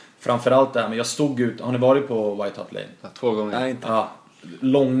nå. Framförallt där, men jag stod ut. Har ni varit på White Hart Lane? Ja, 2 gånger. Nej, inte. Ja,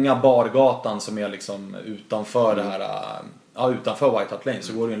 långa bargatan som är liksom utanför det här, utanför White Hart Lane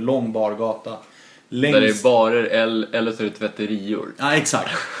så går det en lång bargata. Där det är barer eller så är det tvätterior. Ja,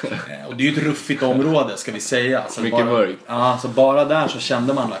 exakt. Och det är ju ett ruffigt område, ska vi säga. Så mycket mörkt. Ja, så bara där så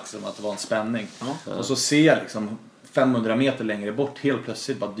kände man liksom att det var en spänning. Och så ser jag liksom 500 meter längre bort helt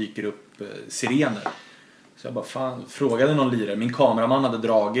plötsligt bara dyker upp sirener. Så jag bara frågade någon lirare. Min kameraman hade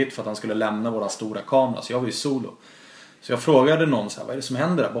dragit för att han skulle lämna våran stora kamera, så jag var ju solo. Så jag frågade någon så här, vad är det som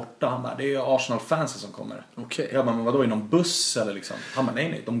händer där borta? Han bara, det är ju Arsenal-fansen som kommer. Jag bara, men vadå, i någon buss eller liksom? Han bara,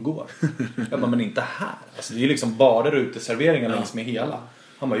 nej, de går. Jag bara, men inte här. Alltså det är ju liksom barer och uteserveringar längs med hela.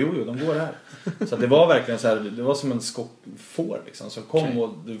 Han bara, jo, de går här. Så att det var verkligen så här, det var som en skockfår liksom. Så kom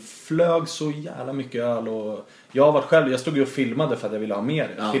och det flög så jävla mycket öl. Och jag stod ju och filmade för att jag ville ha mer.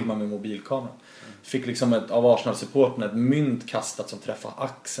 Jag filmade med mobilkameran. Fick liksom av Arsenal-supporten ett mynt kastat som träffade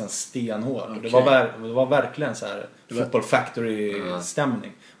axeln stenhårt. Okay. Det var verkligen så här Football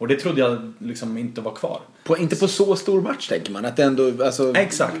Factory-stämning. Och det trodde jag liksom inte var kvar. Inte på så stor match tänker man. Att det ändå, alltså...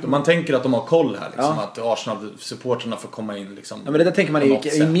 Exakt, och man tänker att de har koll här. Liksom, att Arsenal-supporterna får komma in liksom, ja, men det där tänker man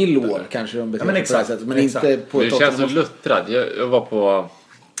i Millwall kanske de beter sig på det här sättet. Men inte på det känns så luttrad. Jag var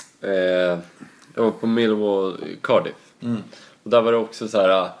på Millwall Cardiff. Och där var det också så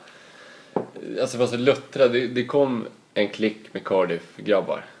här... Alltså det var så luttrad. Det kom en klick med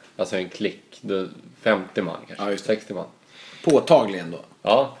Cardiff-grabbar. Alltså en klick. 50 man kanske. 60 man. Påtagligen då.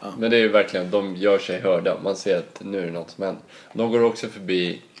 Ja, men det är ju verkligen, de gör sig hörda. Man ser att nu är det något som händer. De går också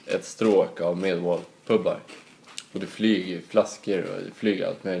förbi ett stråk av Millwall-pubbar. Och det flyger flaskor och det flyger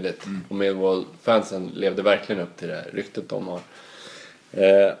allt möjligt. Och Millwall-fansen levde verkligen upp till det här ryktet de har.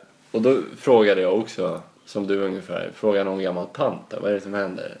 Och då frågade jag också, som du ungefär, frågade någon gammal tant. Vad är det som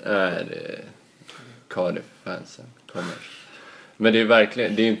händer? Det är Cardiff-fansen kommer. Men det är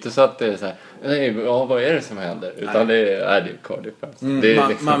verkligen, det är inte så att det är så här, nej, vad är det som händer? Utan det är Cardiff-fans.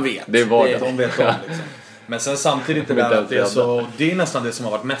 Man vet. Det är vardag. De vet om liksom. Men sen samtidigt är det att det är nästan det som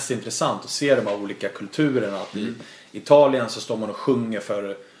har varit mest intressant att se de här olika kulturerna. Att i Italien så står man och sjunger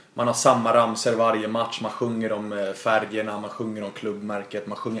för, man har samma ramser varje match, man sjunger om färgerna, man sjunger om klubbmärket,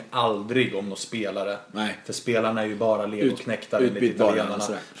 man sjunger aldrig om några spelare. Nej. För spelarna är ju bara legoknäktare enligt italienarna.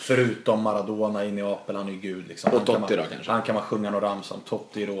 Förutom Maradona i Neapel, han är ju gud liksom. Och Totti då kanske. Han kan man sjunga några ramsor om,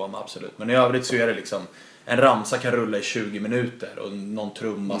 Totti i Roma, absolut. Men i övrigt så är det liksom, en ramsa kan rulla i 20 minuter och någon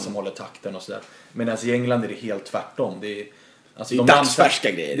trumma som håller takten och sådär. Medan i England är det helt tvärtom. Det är, alltså, det är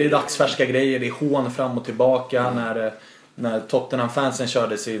dagsfärska grejer. Det är dagsfärska grejer, det är hån fram och tillbaka när Tottenham-fansen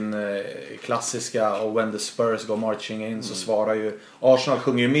körde sin klassiska och when the Spurs go marching in så svarar ju Arsenal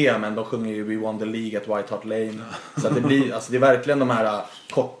sjunger ju med, men de sjunger ju We won the League at White Hart Lane. Så att det blir, alltså det är verkligen de här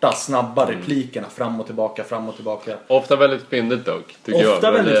korta, snabba replikerna fram och tillbaka. Ofta väldigt fyndigt dock, tycker jag.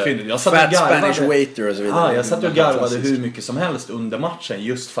 Ofta väldigt fyndigt. Jag satt Fat Spanish waiter och så vidare. Jag satt och garvade hur mycket som helst under matchen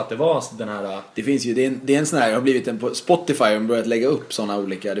just för att det var den här... Det finns ju, det är en sån här, det har blivit en på Spotify, har börjat lägga upp såna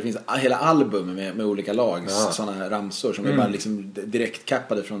olika, det finns hela album med olika lags såna här ramsor som är bara liksom direkt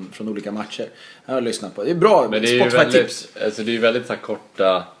kappade från olika matcher. Jag har lyssnat på. Det är bra Spotify-tips. Alltså det är ju väldigt så här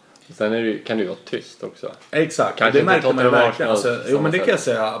korta. Sen kan det ju vara tyst också. Exakt, kanske det märker man verkligen. Men det kan jag sätt.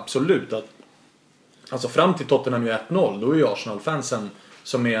 säga absolut att alltså fram till Tottenham 1-0 då är ju Arsenal-fansen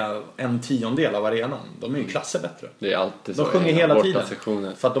som är 1/10 av arenan. De är ju klasser bättre. Det är alltid så. De sjunger hela tiden.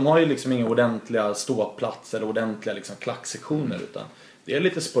 Sektioner. För att de har ju liksom inga ordentliga ståplatser eller ordentliga liksom klacksektioner utan det är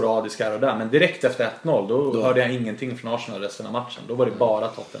lite sporadiskt här och där. Men direkt efter 1-0 då hörde jag ingenting från Arsenal resten av matchen. Då var det bara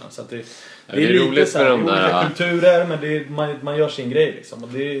Tottenham. Så att det är lite så här, olika kulturer men man gör sin grej liksom. Och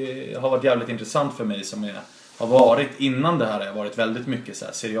det har varit jävligt intressant för mig som har varit innan det här har varit väldigt mycket så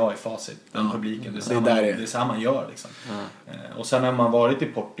här Serie A i facit. Den publiken. Det är så här man gör liksom. Och sen har man varit i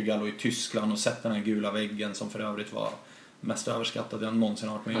Portugal och i Tyskland och sett den här gula väggen som för övrigt var mest överskattad jag någonsin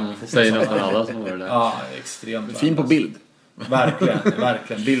har varit med om. Säger nästan alla som var där. Ja, extremt. Fin på bild.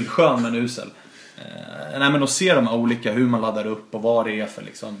 Verkligen. Bildskön men usel. Nej men att se de här olika, hur man laddar upp och vad det är för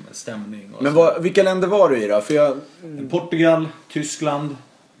liksom stämning. Och men vilka länder var du i då? För Portugal, Tyskland,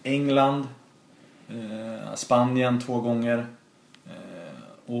 England, Spanien 2 gånger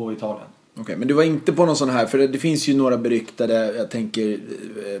och Italien. Okej, men du var inte på någon sån här, för det finns ju några beryktade, jag tänker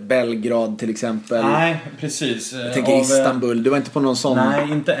Belgrad till exempel. Nej, precis. Jag tänker Istanbul, du var inte på någon sån?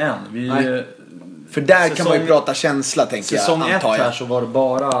 Nej, inte än. För där kan man ju prata känsla, tänker jag. Säsong 1 här så var det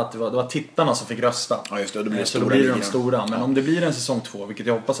bara att det var tittarna som fick rösta. Ja, just det. Då blir de stora. Men om det blir en säsong 2, vilket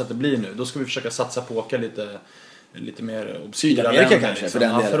jag hoppas att det blir nu, då ska vi försöka satsa på att åka lite mer Sydamerika länder, kanske, liksom. För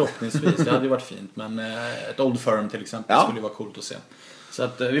den förhoppningsvis. Det hade ju varit fint. Men ett Old Firm till exempel skulle ju vara coolt att se. Så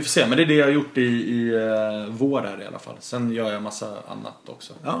att vi får se, men det är det jag har gjort i vår här i alla fall. Sen gör jag massa annat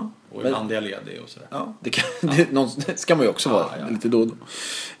också. Ja, och ibland är jag ledig och sådär. Ja, det ska man ju också vara lite då och då.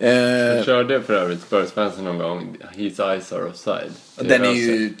 Jag körde för övrigt Spurs-fansen någon gång. His eyes are offside. Den är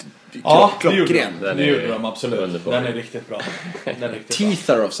ju klockren. Det gjorde de absolut. Underbar. Den är riktigt bra.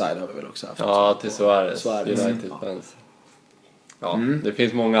 Teeth are offside har vi väl också haft. Ja, till Suarez. United-fans. Ja, det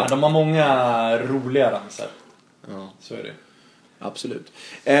finns många. Ja, de har många roliga ramsar. Ja, så är det. Absolut.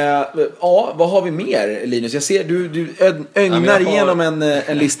 Vad har vi mer, Linus? Jag ser du ögnar igenom en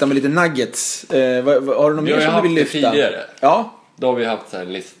lista med lite nuggets. Har du något mer som du vill lyfta? Tidigare. Ja. Då har vi haft så här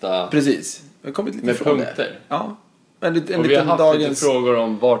en lista. Precis. Vi har kommit lite med punkter. Det. Ja. Och vi har haft lite frågor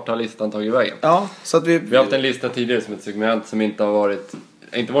om vart har listan tagit vägen. Ja, så att vi har haft en lista tidigare som ett segment som inte har varit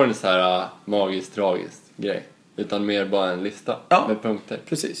inte varit en så här magiskt tragiskt grej. Utan mer bara en lista med punkter.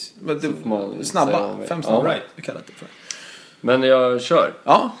 Precis. Snabba, 5 snabba. Right, vi kallar det för. Men jag kör.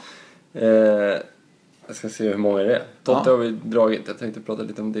 Ja. Jag ska se hur många det är. Totte har vi dragit. Jag tänkte prata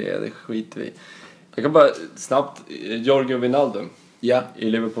lite om det skiter vi. Jag kan bara snabbt. Jorge Wijnaldum i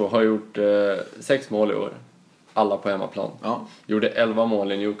Liverpool har gjort 6 mål i år. Alla på hemmaplan. Gjorde 11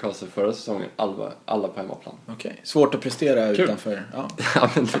 mål i Newcastle förra säsongen. Alla på hemmaplan. Okej. Svårt att prestera utanför. Ja,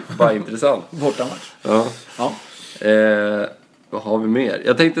 men bara intressant. Bortamatch. Vad har vi mer?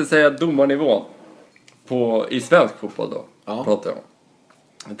 Jag tänkte säga domarnivån i svensk fotboll då. Pratar jag om.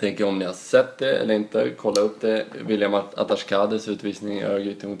 Jag tänker om ni har sett det eller inte. Kolla upp det. William Atashkades utvisning i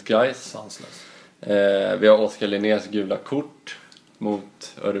Örgryte mot Gais. Sanslös. Vi har Oskar Linnés gula kort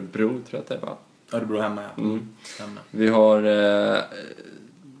mot Örebro, tror jag att det var. Örebro hemma, Vi har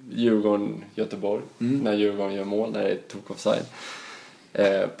Djurgården-Göteborg. När Djurgården gör mål, när det är tok offside.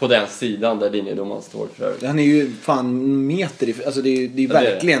 På den sidan där linjedomaren står för övrigt. Han är ju fan meter alltså det är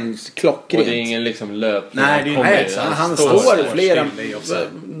verkligen klockrent. Och det är ingen liksom löpning. Nej, han står flera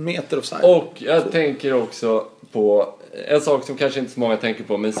meter offside. Och jag tänker också på en sak som kanske inte så många tänker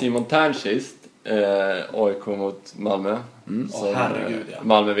på, men Simon Ternqvist, AIK mot Malmö. Herregud,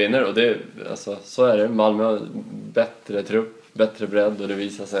 Malmö vinner, och det, alltså, så är det. Malmö har bättre trupp, bättre bredd, och det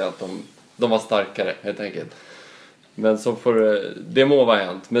visar sig att de var starkare helt enkelt. Men så får det må vara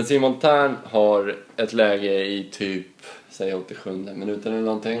hänt. Men Simon Tern har ett läge i typ, säg 87 minuten eller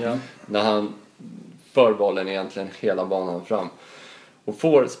någonting. När han för bollen egentligen hela banan fram. Och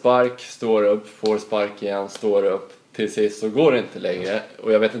får spark, står upp, får spark igen, står upp. Till sist så går det inte längre.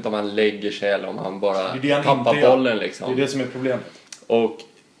 Och jag vet inte om han lägger sig eller om han bara tappar bollen liksom. Det är det som är problemet. Och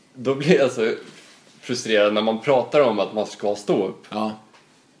då blir jag så frustrerad när man pratar om att man ska stå upp.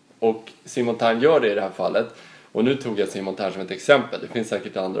 Och Simon Tern gör det i det här fallet. Och nu tog jag Simon Tern som ett exempel. Det finns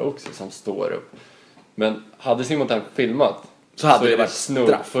säkert andra också som står upp. Men hade Simon Tern filmat så är det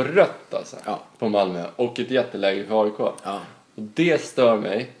snudd på rött alltså, på Malmö. Och ett jätteläge för AIK. Och det stör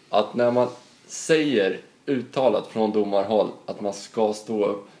mig att när man säger uttalat från domarhåll att man ska stå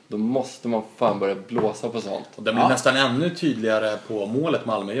upp, då måste man fan börja blåsa på sånt. Och det blir nästan ännu tydligare på målet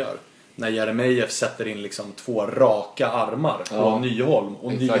Malmö gör. När Jeremejeff sätter in liksom 2 raka armar på Nyholm.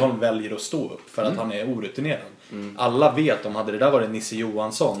 Och Nyholm väljer att stå upp för att han är orutinerad. Alla vet, om hade det där varit Nisse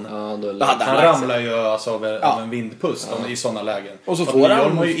Johansson, han ramlar ju alltså av en vindpust i sådana lägen. Och så får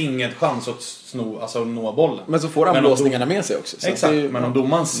Nyholm har ju ingen chans att nå bollen. Men så får han blåsningarna med sig också. Så exakt, men om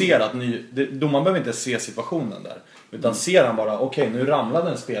domaren ser att domaren behöver inte se situationen där. Utan ser han bara, okej, nu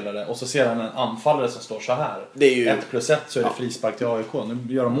ramlade en spelare, och så ser han en anfallare som står så här. Det är ju 1+1 så är det frispark till AIK.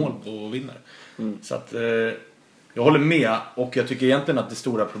 Nu gör de mål och vinner. Så att jag håller med, och jag tycker egentligen att det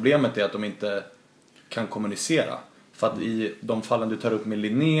stora problemet är att de inte kan kommunicera. För att i de fallen du tar upp med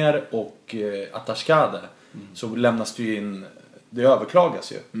Linnér och Atashkade så lämnas det ju in, det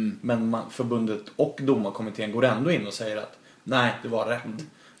överklagas ju. Men förbundet och domarkommittén går ändå in och säger att nej, det var rätt.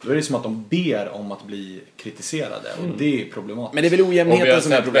 Då är det som att de ber om att bli kritiserade, och det är problematiskt. Men det är väl ojämnheten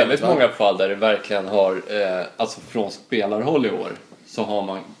som är problemet. Väldigt många fall där det verkligen har, alltså från spelarhåll i år, så har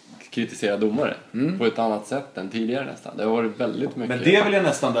man kritiserat domare på ett annat sätt än tidigare nästan. Det har varit väldigt mycket. Men det vill jag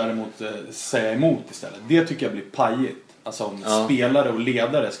nästan däremot säga emot istället. Det tycker jag blir pajigt. Alltså om spelare och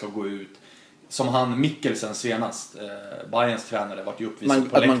ledare ska gå ut, som han Mikkelsen senast, Bayerns tränare, vart ju uppvisad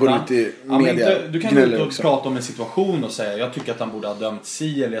på läktaren. Att man går ut i media. Du kan gå ut och prata om en situation och säga, jag tycker att han borde ha dömt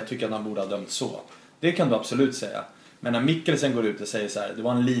si, eller jag tycker att han borde ha dömt så. Det kan du absolut säga. Men när Mikkelsen går ut och säger så här, det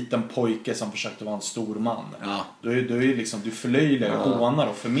var en liten pojke som försökte vara en stor man. Då är liksom, du förlöjligar och hånar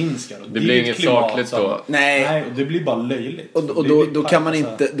och förminskar. Och det blir inget sakligt då. Nej, och det blir bara löjligt. Och då kan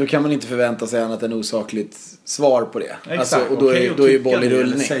man inte förvänta sig annat än osakligt svar på det. Exakt. Alltså, och då är ju boll i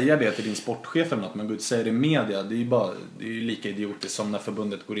rullning. Säga det till din sportchef eller något, men gå ut och säga det i media, det är ju lika idiotiskt som när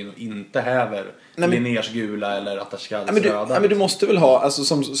förbundet går in och inte häver Linnérs gula eller Atashkades röda. Men du måste väl ha, alltså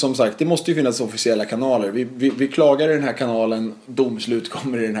som sagt, det måste ju finnas officiella kanaler. Vi klagar i den här kanalen, domslut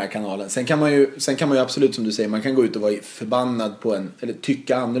kommer i den här kanalen. Sen kan man ju absolut, som du säger, man kan gå ut och vara förbannad på eller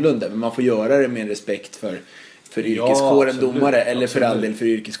tycka annorlunda, men man får göra det med respekt för yrkeskåren domare, eller för all del för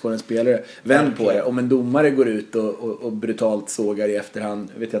yrkeskåren spelare. Vänd på det. Om en domare går ut och brutalt sågar i efterhand,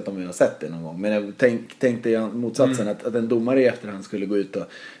 jag vet inte om jag har sett det någon gång, men jag tänkte motsatsen, att en domare i efterhand skulle gå ut och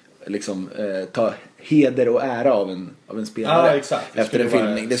liksom ta heder och ära av en spelare efter en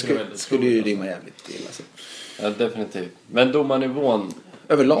filmning. Det skulle ju rimma jävligt till alltså. Ja, definitivt. Men domarnivån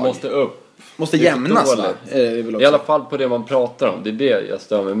överlag måste upp. Måste jämnas, va? I alla fall på det man pratar om. Det är det jag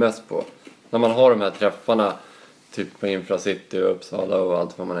stör mig mest på. När man har de här träffarna typ på Infracity och Uppsala och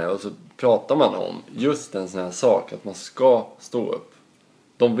allt vad man är, och så pratar man om just en sån här sak, att man ska stå upp.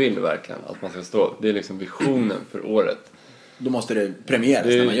 de vill verkligen att man ska stå. Det är liksom visionen för året. Då måste det premieras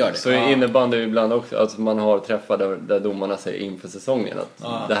när man gör det. Så innebandy ibland också, att man har träffar där domarna säger inför säsongen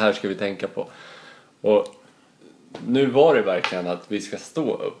att det här ska vi tänka på. Och nu var det verkligen att vi ska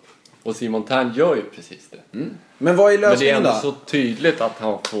stå upp. Och Simon Tern gör ju precis det. Men vad är lösningen då? Men det är ändå så tydligt att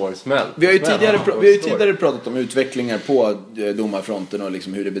han får smäll. Vi har ju tidigare pratat om utvecklingar på domarfronten och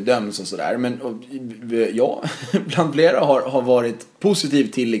liksom hur det bedöms och sådär. Men jag, bland flera har varit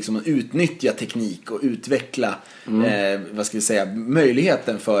positiv till liksom att utnyttja teknik och utveckla vad ska vi säga,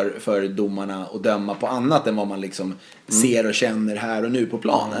 möjligheten för domarna att döma på annat än vad man liksom ser och känner här och nu på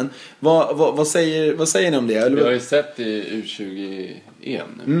planen. Vad säger ni om det? Vi har ju sett i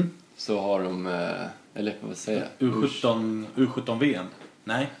U20-EM nu. Så har de, eller vad säger jag? U17-VM?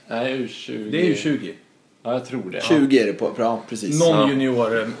 Nej, U20. Det är U20. Ja, jag tror det. 20 är det på, ja precis.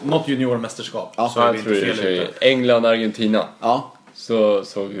 Något juniormästerskap. Ja, så jag tror det är England-Argentina. Ja. Så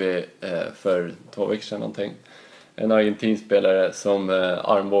såg vi för 2 veckor sedan någonting. En argentinspelare som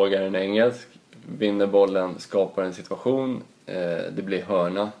armbågar en engelsk, vinner bollen, skapar en situation. Det blir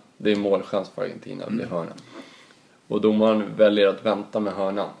hörna. Det är målchans för Argentina, det blir hörna. Och domaren väljer att vänta med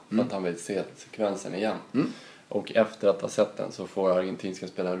hörnan för att han vill se sekvensen igen. Och efter att ha sett den så får argentinska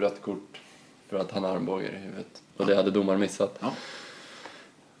spelaren rött kort för att han armbågar i huvudet. Och det hade domaren missat. Ja.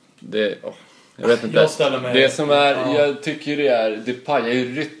 Jag vet inte. Det som är, jag tycker det pajar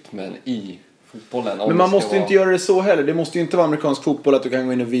ju rytmen i fotbollen. Men man måste ju inte göra det så heller. Det måste ju inte vara amerikansk fotboll att du kan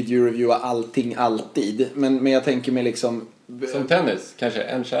gå in och video-reviewa allting alltid. Men jag tänker mig liksom... Som tennis, kanske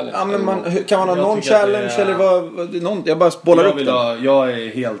en challenge. Ja, men kan man ha någon challenge eller vad? Jag bara bollar upp den. Jag är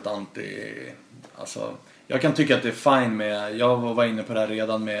helt anti... Alltså, jag kan tycka att det är fine med... Jag var inne på det här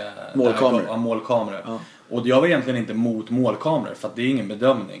redan med... Målkameror. Ja. Och jag var egentligen inte mot målkameror. För att det är ingen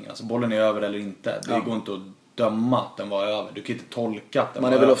bedömning. Alltså bollen är över eller inte. Det går inte att döma att den var över. Du kan inte tolka att den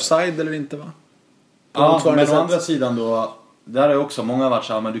man var är väl över. Offside eller inte, va? Ja, men å andra sidan då... Där är också många varit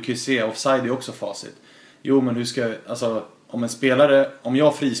så här, men du kan ju se, offside är också facit. Jo, men hur ska... Alltså, om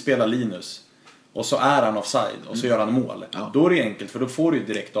jag frispelar Linus och så är han offside och så gör han mål. Då är det enkelt, för då får du ju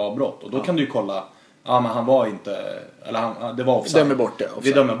direkt avbrott. Och då kan du ju kolla, men han var inte... Eller det var offside.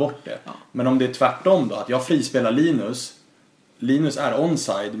 Vi dömer bort det. Ja. Men om det är tvärtom då, att jag frispelar Linus är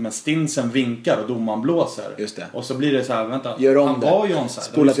onside, men Stinsen vinkar och domaren blåser. Just det. Och så blir det så här, vänta, han var ju onside.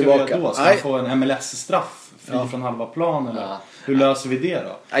 Spola tillbaka. Ska han få en MLS-straff fri från halva plan? Eller? Hur löser vi det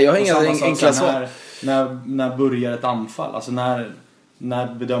då? Jag har inga enkla svar. När börjar ett anfall? Alltså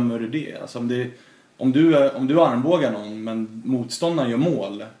när bedömer du det? Alltså om du armbågar någon men motståndaren gör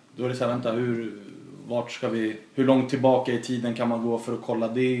mål, då är det så här, vänta, hur långt tillbaka i tiden kan man gå för att kolla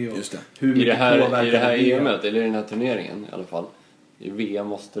det? Och just det. Hur mycket I det här EM:et, eller i den här turneringen i alla fall. I VM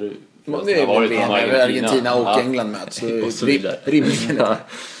måste du... Det är väl Argentina och England med. Så rimligen.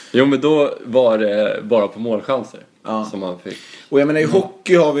 Jo, men då var det bara på målchanser som man fick. Och jag menar, i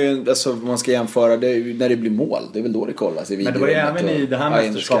hockey har vi, alltså man ska jämföra det när det blir mål. Det är väl då det kollas i video. Men det var ju även i det här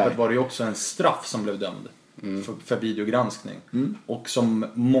mästerskapet var det ju också en straff som blev dömd för videogranskning. Och som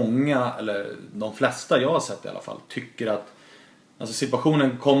många, eller de flesta jag har sett i alla fall, tycker att alltså situationen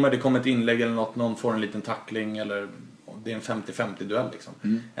det kommer ett inlägg eller något, någon får en liten tackling eller det är en 50-50 duell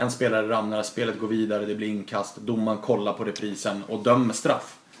liksom. En spelare ramlar, spelet går vidare, det blir inkast, domaren kollar på reprisen och dömer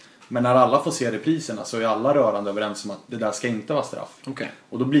straff. Men när alla får se repriserna så är alla rörande överens om att det där ska inte vara straff. Okay.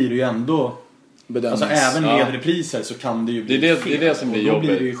 Och då blir det ju ändå... Alltså även med repriser så kan det ju bli fel. Det är det som blir jobbigt.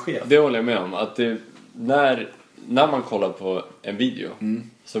 Blir det ju skevt. Det håller jag med om. Att när man kollar på en video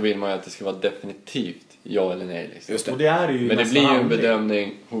så vill man ju att det ska vara definitivt ja eller nej. Liksom. Just det. Och det är ju men det blir ju en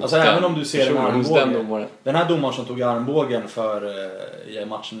bedömning hos alltså även om du ser en armbåge. Den här domaren som tog armbågen i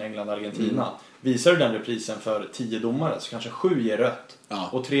matchen England-Argentina. Visar du den reprisen för 10 domare så kanske 7 ger rött.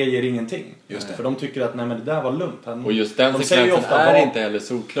 Och 3 ger ingenting. Just det. För de tycker att nej, men det där var lugnt. Och just den sekvensen är inte heller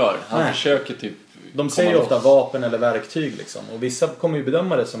solklar. Han försöker typ... De säger ju ofta vapen eller verktyg liksom. Och vissa kommer ju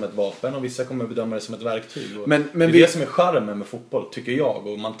bedöma det som ett vapen och vissa kommer bedöma det som ett verktyg. Men det är det som är charmen med fotboll, tycker jag.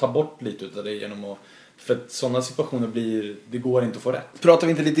 Och man tar bort lite av det genom att... För att sådana situationer det går inte att få rätt. Pratar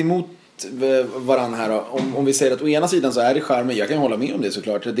vi inte lite emot varann här då? Om vi säger att å ena sidan så är det charm, jag kan hålla med om det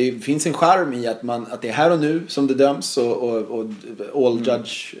såklart. Det finns en charm i att det är här och nu som det döms och all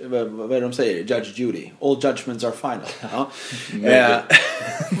judge, vad är det de säger? Judge Judy. All judgments are final.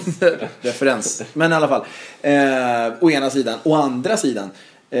 Referens. Men i alla fall. Å ena sidan. Å andra sidan.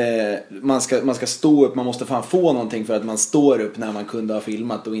 Man ska stå upp, man måste fan få någonting för att man står upp när man kunde ha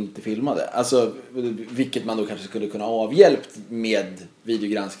filmat och inte filmade. Alltså, vilket man då kanske skulle kunna avhjälpt med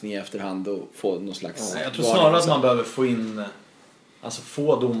videogranskning i efterhand och få någon slags... Jag tror snarare att man behöver få in, alltså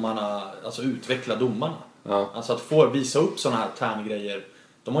få domarna, alltså utveckla domarna. Alltså att få visa upp såna här tärngrejer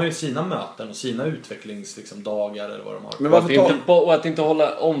De har ju sina möten och sina utvecklingsdagar eller vad de har. Men och att inte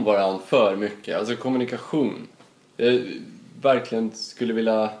hålla om varandra för mycket. Alltså kommunikation. Jag verkligen skulle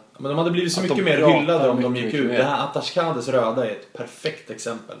vilja... Men de hade blivit så mycket mer hyllade om de gick ut. Det här Atashkades röda är ett perfekt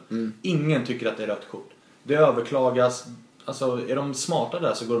exempel. Ingen tycker att det är rött kort. Det överklagas. Alltså är de smarta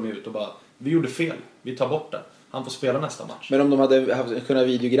där så går de ut och bara, vi gjorde fel, vi tar bort det. Han får spela nästa match. Men om de hade kunnat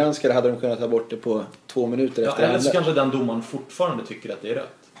videogranska det hade de kunnat ta bort det på 2 minuter efter. Eller så kanske den domaren fortfarande tycker att det är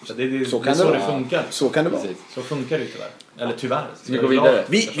rött. Så det är så det funkar. Så kan det vara. Så funkar det tyvärr. Eller tyvärr. Ska vi gå vidare?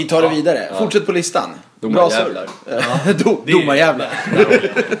 Vi tar det vidare. Ja. Fortsätt på listan. Domarjävlar. Domarjävlar.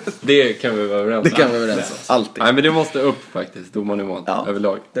 Det kan vi vara överens om. Det kan vi vara överens om. Alltid. Nej, men det måste upp faktiskt. Domarnivån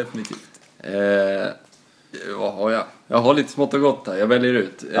överlag. Definitivt. Vad har jag? Jag har lite smått och gott här. Jag väljer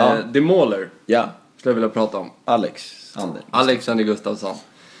ut. Demoler. Ja. Skulle jag vilja prata om. Alexander Gustafsson.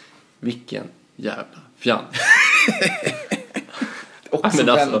 Vilken jävla fjant. Också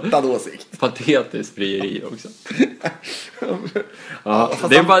väntad åsikt. Patetiskt frieri också.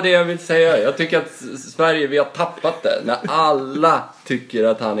 Det är bara det jag vill säga. Jag tycker att Sverige, vi har tappat det. När alla tycker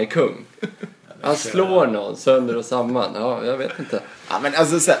att han är kung. Han slår någon sönder och samman. Ja, jag vet inte. Ja, men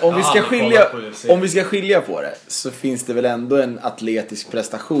alltså, så här, om vi ska skilja på det så finns det väl ändå en atletisk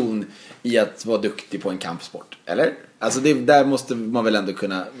prestation i att vara duktig på en kampsport. Eller? Alltså där måste man väl ändå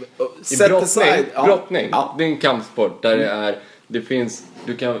kunna... Brottning. Ja. Det är en kampsport där det finns...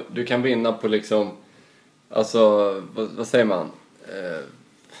 Du kan vinna på liksom... Alltså, vad säger man?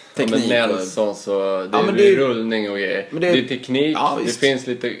 Teknik. Med Nelson så... Det är rullning och grejer. Det är teknik. Ja, det finns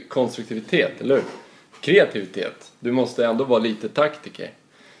lite konstruktivitet, eller hur? Kreativitet. Du måste ändå vara lite taktiker.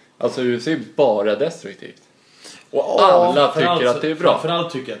 Alltså UFC är bara destruktivt. Och alla tycker att det är bra.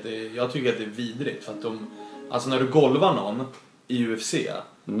 Framförallt tycker jag tycker att det är vidrigt. För att alltså när du golvar någon i UFC...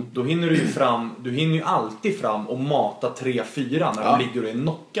 Då hinner du hinner ju alltid fram och mata 3-4 när de ligger och är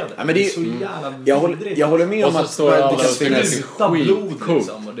knockade. Ja, men det är så jävla vidrigt. Jag håller med om att det kan sluta blod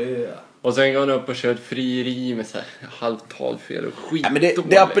liksom, och sen går han upp och kör ett frieri med så här halvtalfel och skit. Ja, men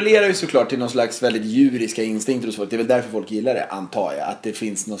det appellerar ju såklart till någon slags väldigt djuriska instinkter och så. Det är väl därför folk gillar det, antar jag. Att det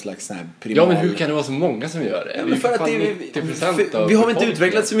finns någon slags sån här primal... Ja, men hur kan det vara så många som gör det? Ja, men för att vi har inte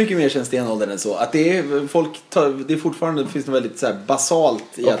utvecklat så mycket mer sedan stenåldern än så. Att det är det är fortfarande, det finns något väldigt så här basalt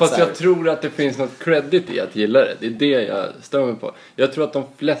i att... Fast jag tror att det finns något credit i att gilla det. Det är det jag stämmer på. Jag tror att de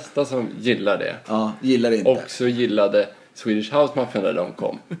flesta som gillar det... Ja, gillar det inte. Också gillade... Swedish House Mafia när de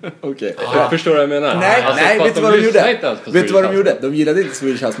kom. Okej. Förstår du vad jag menar? Nej, vet du vad de gjorde? Vet du vad de gjorde? De gillade inte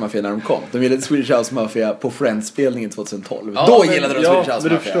Swedish House Mafia när de kom. De gillade Swedish House Mafia på Friends-spelningen 2012. Då gillade de Swedish House Mafia.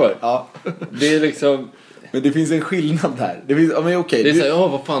 Men du förstår. Ja. Det är liksom... Men det finns en skillnad här. Det finns, men okej. Det är såhär,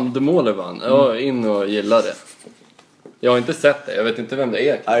 vad fan, Demoler vann. Ja, in och gilla det. Jag har inte sett det, jag vet inte vem det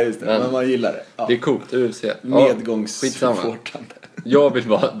är. Ja, just det. Men man gillar det. Ja. Det är coolt, UFC. Medgångssupportande. Jag vill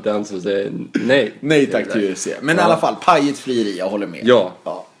vara den som säger nej. Nej tack till UFC. Men i alla fall, pajigt frieri, jag håller med. Ja.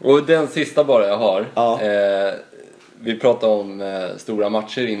 Och den sista bara jag har. Vi pratade om stora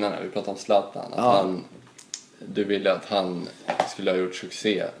matcher innan. Vi pratade om Zlatan. Du ville att han skulle ha gjort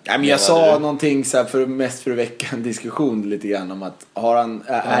succé. Ja, men jag sa någonting så här mest för att väcka en diskussion lite grann om att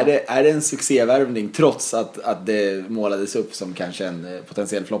är det en succévärvning trots att det målades upp som kanske en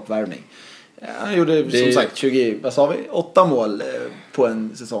potentiell floppvärvning. Han gjorde som sagt 8 mål på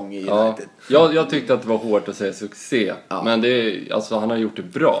en säsong i United. Jag tyckte att det var hårt att säga succé. Men han har gjort det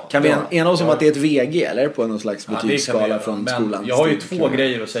bra. Kan vi ena oss om att det är ett VG eller på någon slags betygsskala från skolan? Jag har ju 2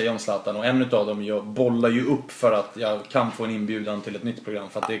 grejer att säga om Zlatan. Och en av dem, jag bollar ju upp för att jag kan få en inbjudan till ett nytt program.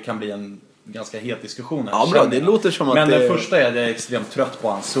 För att det kan bli en ganska het diskussion här. Ja, bra, det låter som att men den första är att jag är extremt trött på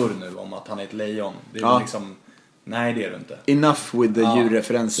hans surr nu om att han är ett lejon. Det är liksom... Nej, det är du inte. Enough with the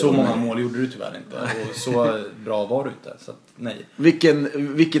djurreferenser. Så många mål gjorde du tyvärr inte. Och så bra var du inte. Så att, nej.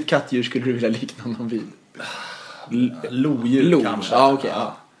 Vilket kattdjur skulle du vilja likna honom vid? Lodjur kanske. Ja, okej.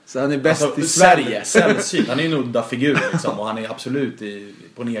 Ja. Så han är bäst i Sverige. Sällsynt. Han är ju en udda figur liksom, och han är absolut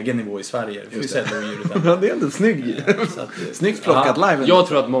på en egen nivå i Sverige. Får vi säga det är ändå snygg. Snyggt plockat live. Jag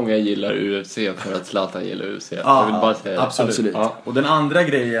tror att många gillar UFC för att Zlatan gillar UFC. Jag vill bara säga absolut. Ja. Och den andra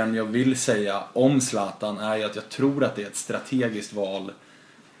grejen jag vill säga om Zlatan är ju att jag tror att det är ett strategiskt val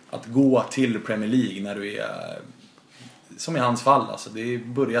att gå till Premier League när du är, som i hans fall, alltså det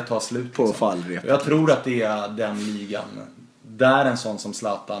börjar ta slut på fallrep. Jag tror att det är den ligan där en sån som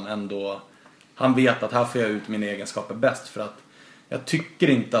Zlatan ändå, han vet att här får jag ut mina egenskaper bäst, för att jag tycker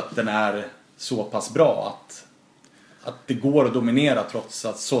inte att den är så pass bra att det går att dominera trots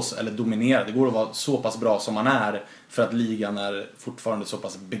att det går att vara så pass bra som man är, för att ligan är fortfarande så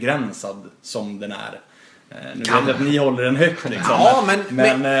pass begränsad som den är. Nu vet jag att ni håller den högt liksom. Ja,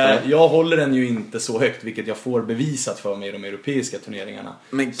 men jag håller den ju inte så högt, vilket jag får bevisat för mig i de europeiska turneringarna.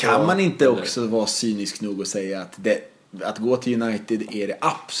 Men kan man inte också vara cynisk nog och säga att gå till United är det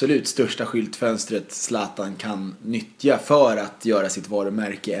absolut största skyltfönstret Zlatan kan nyttja för att göra sitt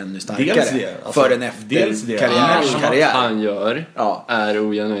varumärke ännu starkare? Dels det, alltså, för en karriär. Han gör är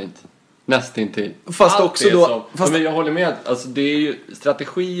ogenuint. Nästintill. Fast allt också då... Men jag håller med. Alltså, det är ju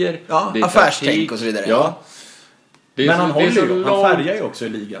strategier. Ja, det är affärstänk taktik, och så vidare. Ja. Men han färgar ju också i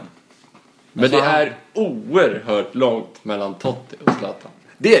ligan. Men det är oerhört långt mellan Totti och Zlatan.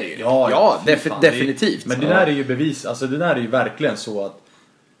 Det är det ju. Ja, definitivt. Men det där är ju bevis. Alltså det där är ju verkligen så att...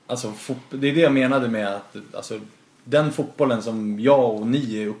 Alltså, det är det jag menade med att... Alltså, den fotbollen som jag och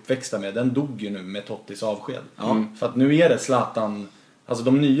ni är uppväxta med, den dog ju nu med Tottis avsked. För att nu är det Zlatan... Alltså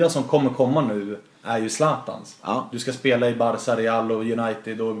de nya som kommer komma nu är ju Zlatans. Ja. Du ska spela i Barca, Real och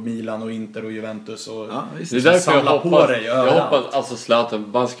United och Milan och Inter och Juventus och det är därför jag hoppas alltså Zlatan,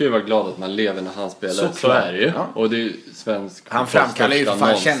 man ska ju vara glad att man lever när han spelar. Så är det ju. Ja. Och det är ju svensk. Han framkallar ju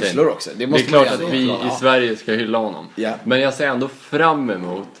fan känslor också. Det är klart att vi i Sverige ska hylla honom. Ja. Men jag ser ändå fram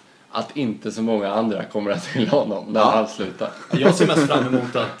emot att inte så många andra kommer att hylla honom när han slutar. Jag ser mest fram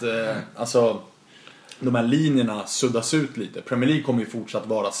emot att alltså de här linjerna suddas ut lite. Premier League kommer ju fortsatt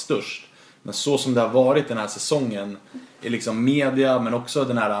vara störst. Men så som det har varit den här säsongen är liksom media, men också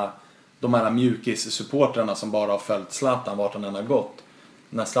de här mjukis-supportrarna som bara har följt Zlatan vart han än har gått.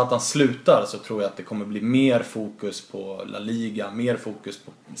 När Zlatan slutar så tror jag att det kommer bli mer fokus på La Liga, mer fokus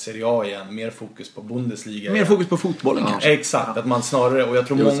på Serie A igen, mer fokus på Bundesliga. Mer fokus på fotbollen kanske. Exakt, att man snarare, och jag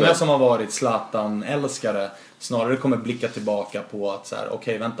tror många som har varit Zlatan-älskare snarare kommer blicka tillbaka på att så här,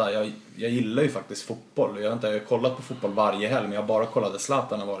 okej, vänta, jag gillar ju faktiskt fotboll. Jag har kollat på fotboll varje helg, men jag bara kollade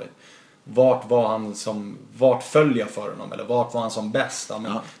Zlatan har varit. Vart följer jag för honom, eller vart var han som bäst? Ja,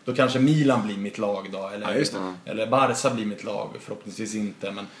 men då kanske Milan blir mitt lag då, eller Barca blir mitt lag, förhoppningsvis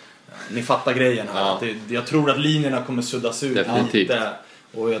inte, men ni fattar grejen här. Att jag tror att linjerna kommer suddas ut lite,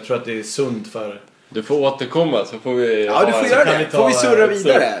 och jag tror att det är sunt för... Du får återkomma så får vi... Ja, du får göra det. Får vi surra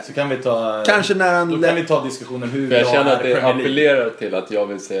vidare. Så kan vi ta... Kanske när han... Då kan vi ta diskussionen hur jag känner att det appellerar till att jag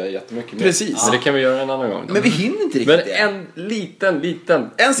vill säga jättemycket mer. Precis. Men det kan vi göra en annan gång. Men vi hinner inte riktigt. Men en liten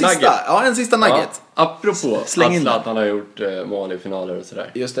en sista nugget. Ja, en sista nugget. Apropå att Zlatan har gjort mål i finaler och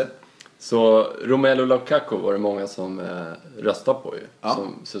sådär. Just det. Så Romelu Lukaku var det många som röstade på ju.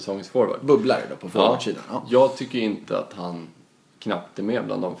 Som säsongsforward. Bubblare då på forwardsidan. Ja. Jag tycker inte att han knappt är med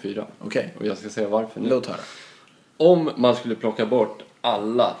bland de 4. Okej. Och jag ska säga varför nu. Låt höra. Om man skulle plocka bort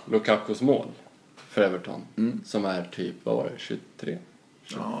alla Lukakus mål för Everton, som är typ, vad var det, 23,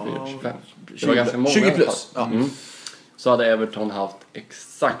 24, 25. Det var ganska många. 20 plus. Ja. Så hade Everton haft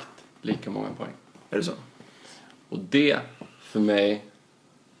exakt lika många poäng. Är det så? Och det för mig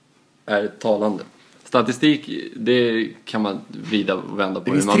är talande. Statistik, det kan man vrida och vända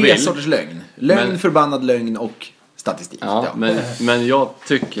på hur man vill. Det finns 3 sorters lögn. Lögn, förbannad lögn och statistik. Ja. Men jag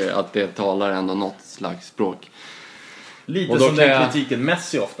tycker att det talar ändå något slags språk. Lite som den kritiken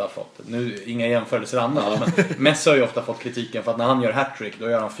Messi ofta har fått. Nu inga jämförelser annars, men Messi har ju ofta fått kritiken för att när han gör hattrick då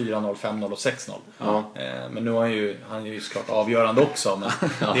gör han 4-0, 5-0 och 6-0. Men nu är han ju såklart avgörande också, men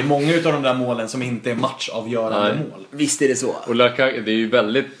det är många av de där målen som inte är matchavgörande mål. Visst är det så. Och det är ju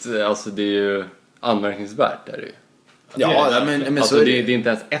väldigt, alltså det är ju anmärkningsvärt är det ju. Men alltså så det är inte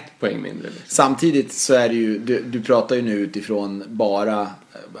ens 1 poäng mindre liksom. Samtidigt så är det ju du pratar ju nu utifrån bara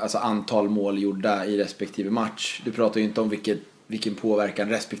alltså antal mål gjorda i respektive match. Du pratar ju inte om vilken påverkan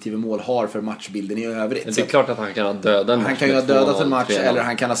respektive mål har för matchbilden i övrigt. Det är klart att han kan ha dödat en match. Han kan ju ha dödat en match 3-0. Eller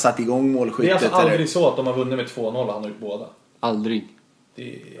han kan ha satt igång målskyttet. Det är alltså aldrig så att de har vunnit med 2-0 och han har gjort båda. Aldrig. Det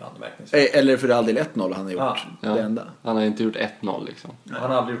är anmärkningsvärt. Eller för all del 1-0 han har gjort det enda. Han har inte gjort 1-0 liksom.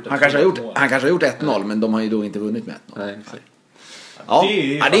 Han har aldrig gjort han kanske har gjort 1-0 men de har ju då inte vunnit med 1-0. Nej, exakt. Ja,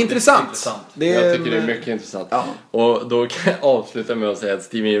 det är intressant. Jag tycker det är mycket intressant. Ja. Och då kan jag avsluta med att säga att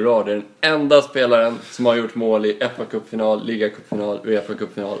Steven Gerrard är den enda spelaren som har gjort mål i FA Cup-final, Liga Cup-final, UEFA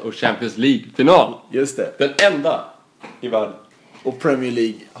Cup-final och Champions League-final. Just det. Den enda i världen. Och Premier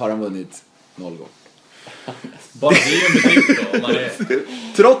League har han vunnit 0 gånger. Bara det är en bedrift då. Man är...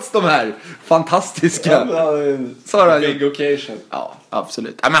 Trots de här fantastiska big occasion. Ja,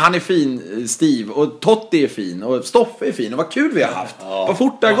 absolut. Ja, men han är fin, Steve. Och Totti är fin. Och Stoffe är fin. Och vad kul vi har haft. Vad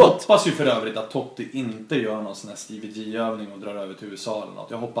fort det har gått. Jag hoppas ju för övrigt att Totti inte gör någon sån här Stevie G-övning och drar över till USA eller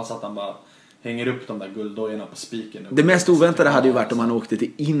något. Jag hoppas att han bara hänger upp de där gulddojorna på spiken. Det mest oväntade hade ju varit om han åkte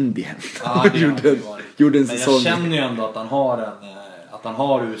till Indien. Ja, det gjorde en men säsong. jag känner ju ändå att han har att han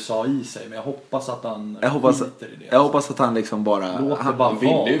har USA i sig. Men jag hoppas att han skiter i det. Jag hoppas att han liksom bara... Han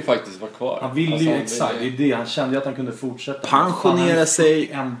ville ju faktiskt vara kvar. Han ville ju exakt. Det är det. Han kände ju att han kunde fortsätta. Pensionera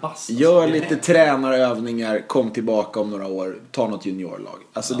sig, gör lite tränarövningar, kom tillbaka om några år, ta något juniorlag.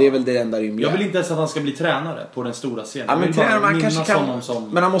 Alltså det är väl det enda rimliga. Jag vill inte ens att han ska bli tränare på den stora scenen. Ja, men tränare kanske kan...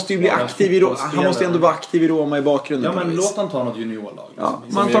 Men han måste ju bli aktiv i Roma. Han måste ändå vara aktiv i Roma i bakgrunden. Ja, men låt han ta något juniorlag. Ja,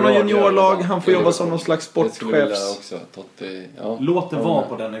 man tar något juniorlag, han får jobba som någon slags sportchefs. Låt det vara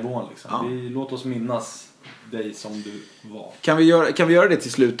på den nivån liksom. Låt oss minnas dig som du var. Kan vi göra det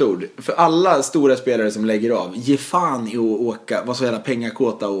till slutord? För alla stora spelare som lägger av, ge fan i att åka, var så jävla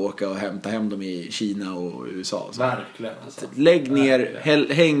pengakåta och åka och hämta hem dem i Kina och USA. Så. Verkligen. Alltså. Lägg ner,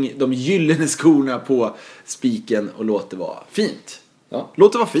 häng de gyllene skorna på spiken och låt det vara fint. Ja.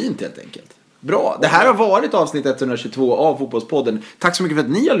 Låt det vara fint helt enkelt. Bra, det här har varit avsnitt 122 av Fotbollspodden. Tack så mycket för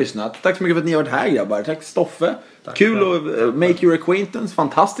att ni har lyssnat. Tack så mycket för att ni har varit här, grabbar. Tack Stoffe. Tack, kul att make your acquaintance.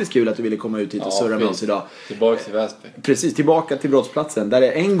 Fantastiskt kul att du ville komma ut hit och surra med oss idag. Tillbaka till Väsby. Precis, tillbaka till brottsplatsen. Där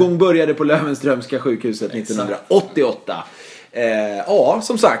det en gång började på Löwenströmska sjukhuset 1988. Ja,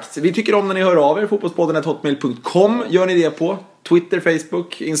 som sagt, vi tycker om när ni hör av er. Fotbollspodden@hotmail.com. Gör ni det på Twitter,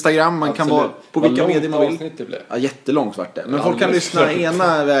 Facebook, Instagram. Man kan vara på vilka medier man vill. Ja, jättelångt vart det. Men folk kan lyssna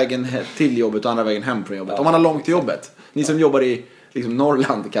ena vägen till jobbet och andra vägen hem från jobbet. Om man har långt till jobbet. Ni som jobbar i liksom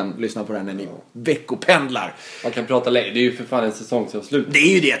Norrland kan lyssna på det här när ni veckopendlar. Man kan prata längre. Det är ju för fan en säsong som slut. Det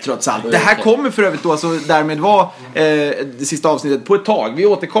är ju det trots allt. Det här kommer för övrigt då, alltså därmed var det sista avsnittet på ett tag. Vi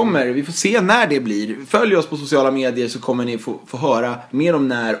återkommer. Vi får se när det blir. Följ oss på sociala medier så kommer ni få höra mer om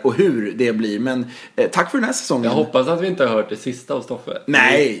när och hur det blir. Men tack för den här säsongen. Jag hoppas att vi inte har hört det sista av Stoffe.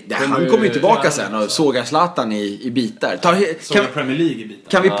 Nej, han kommer ju tillbaka sen och sågar Zlatan i bitar. Sågar Premier League i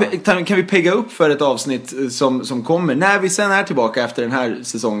bitar. Kan vi pegga upp för ett avsnitt som kommer när vi sen är tillbaka efter den här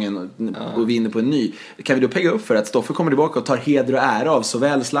säsongen och vi är inne på en ny. Kan vi då pegga upp för att Stoffe kommer tillbaka och tar heder och ära av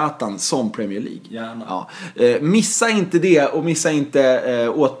såväl Zlatan som Premier League. Gärna. Ja. Missa inte det och missa inte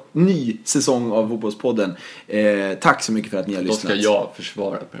åt ny säsong av Fotbollspodden. Tack så mycket för att ni har lyssnat. Då ska jag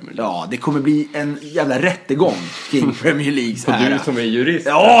försvara Premier League. Ja, det kommer bli en jävla rättegång kring Premier Leagues ära. Och du som är jurist.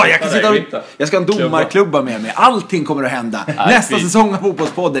 Ja, jag ska ha en domarklubba med mig. Allting kommer att hända. Nästa säsong av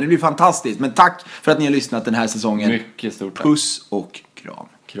Fotbollspodden. Det blir fantastiskt. Men tack för att ni har lyssnat den här säsongen. Mycket stort tack. Puss och kram.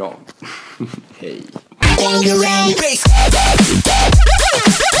 Kram. Hej.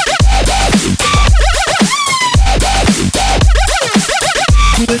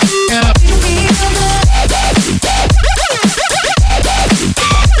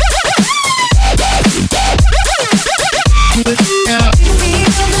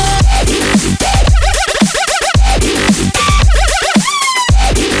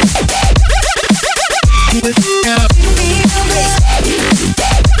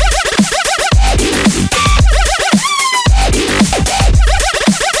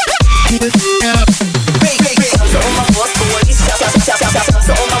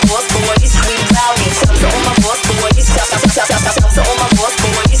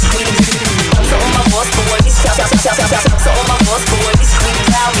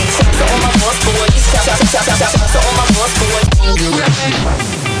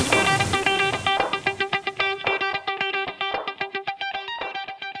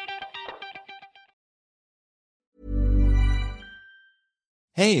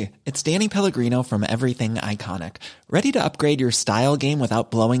 Hey, it's Danny Pellegrino from Everything Iconic. Ready to upgrade your style game without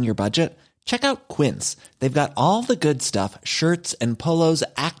blowing your budget? Check out Quince. They've got all the good stuff, shirts and polos,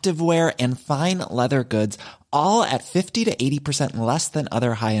 activewear, and fine leather goods, all at 50 to 80% less than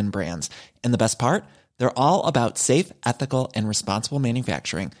other high-end brands. And the best part? They're all about safe, ethical, and responsible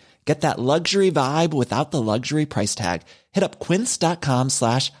manufacturing. Get that luxury vibe without the luxury price tag. Hit up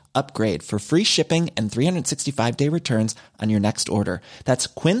quince.com/upgrade for free shipping and 365-day returns on your next order. That's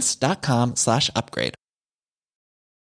quince.com/upgrade.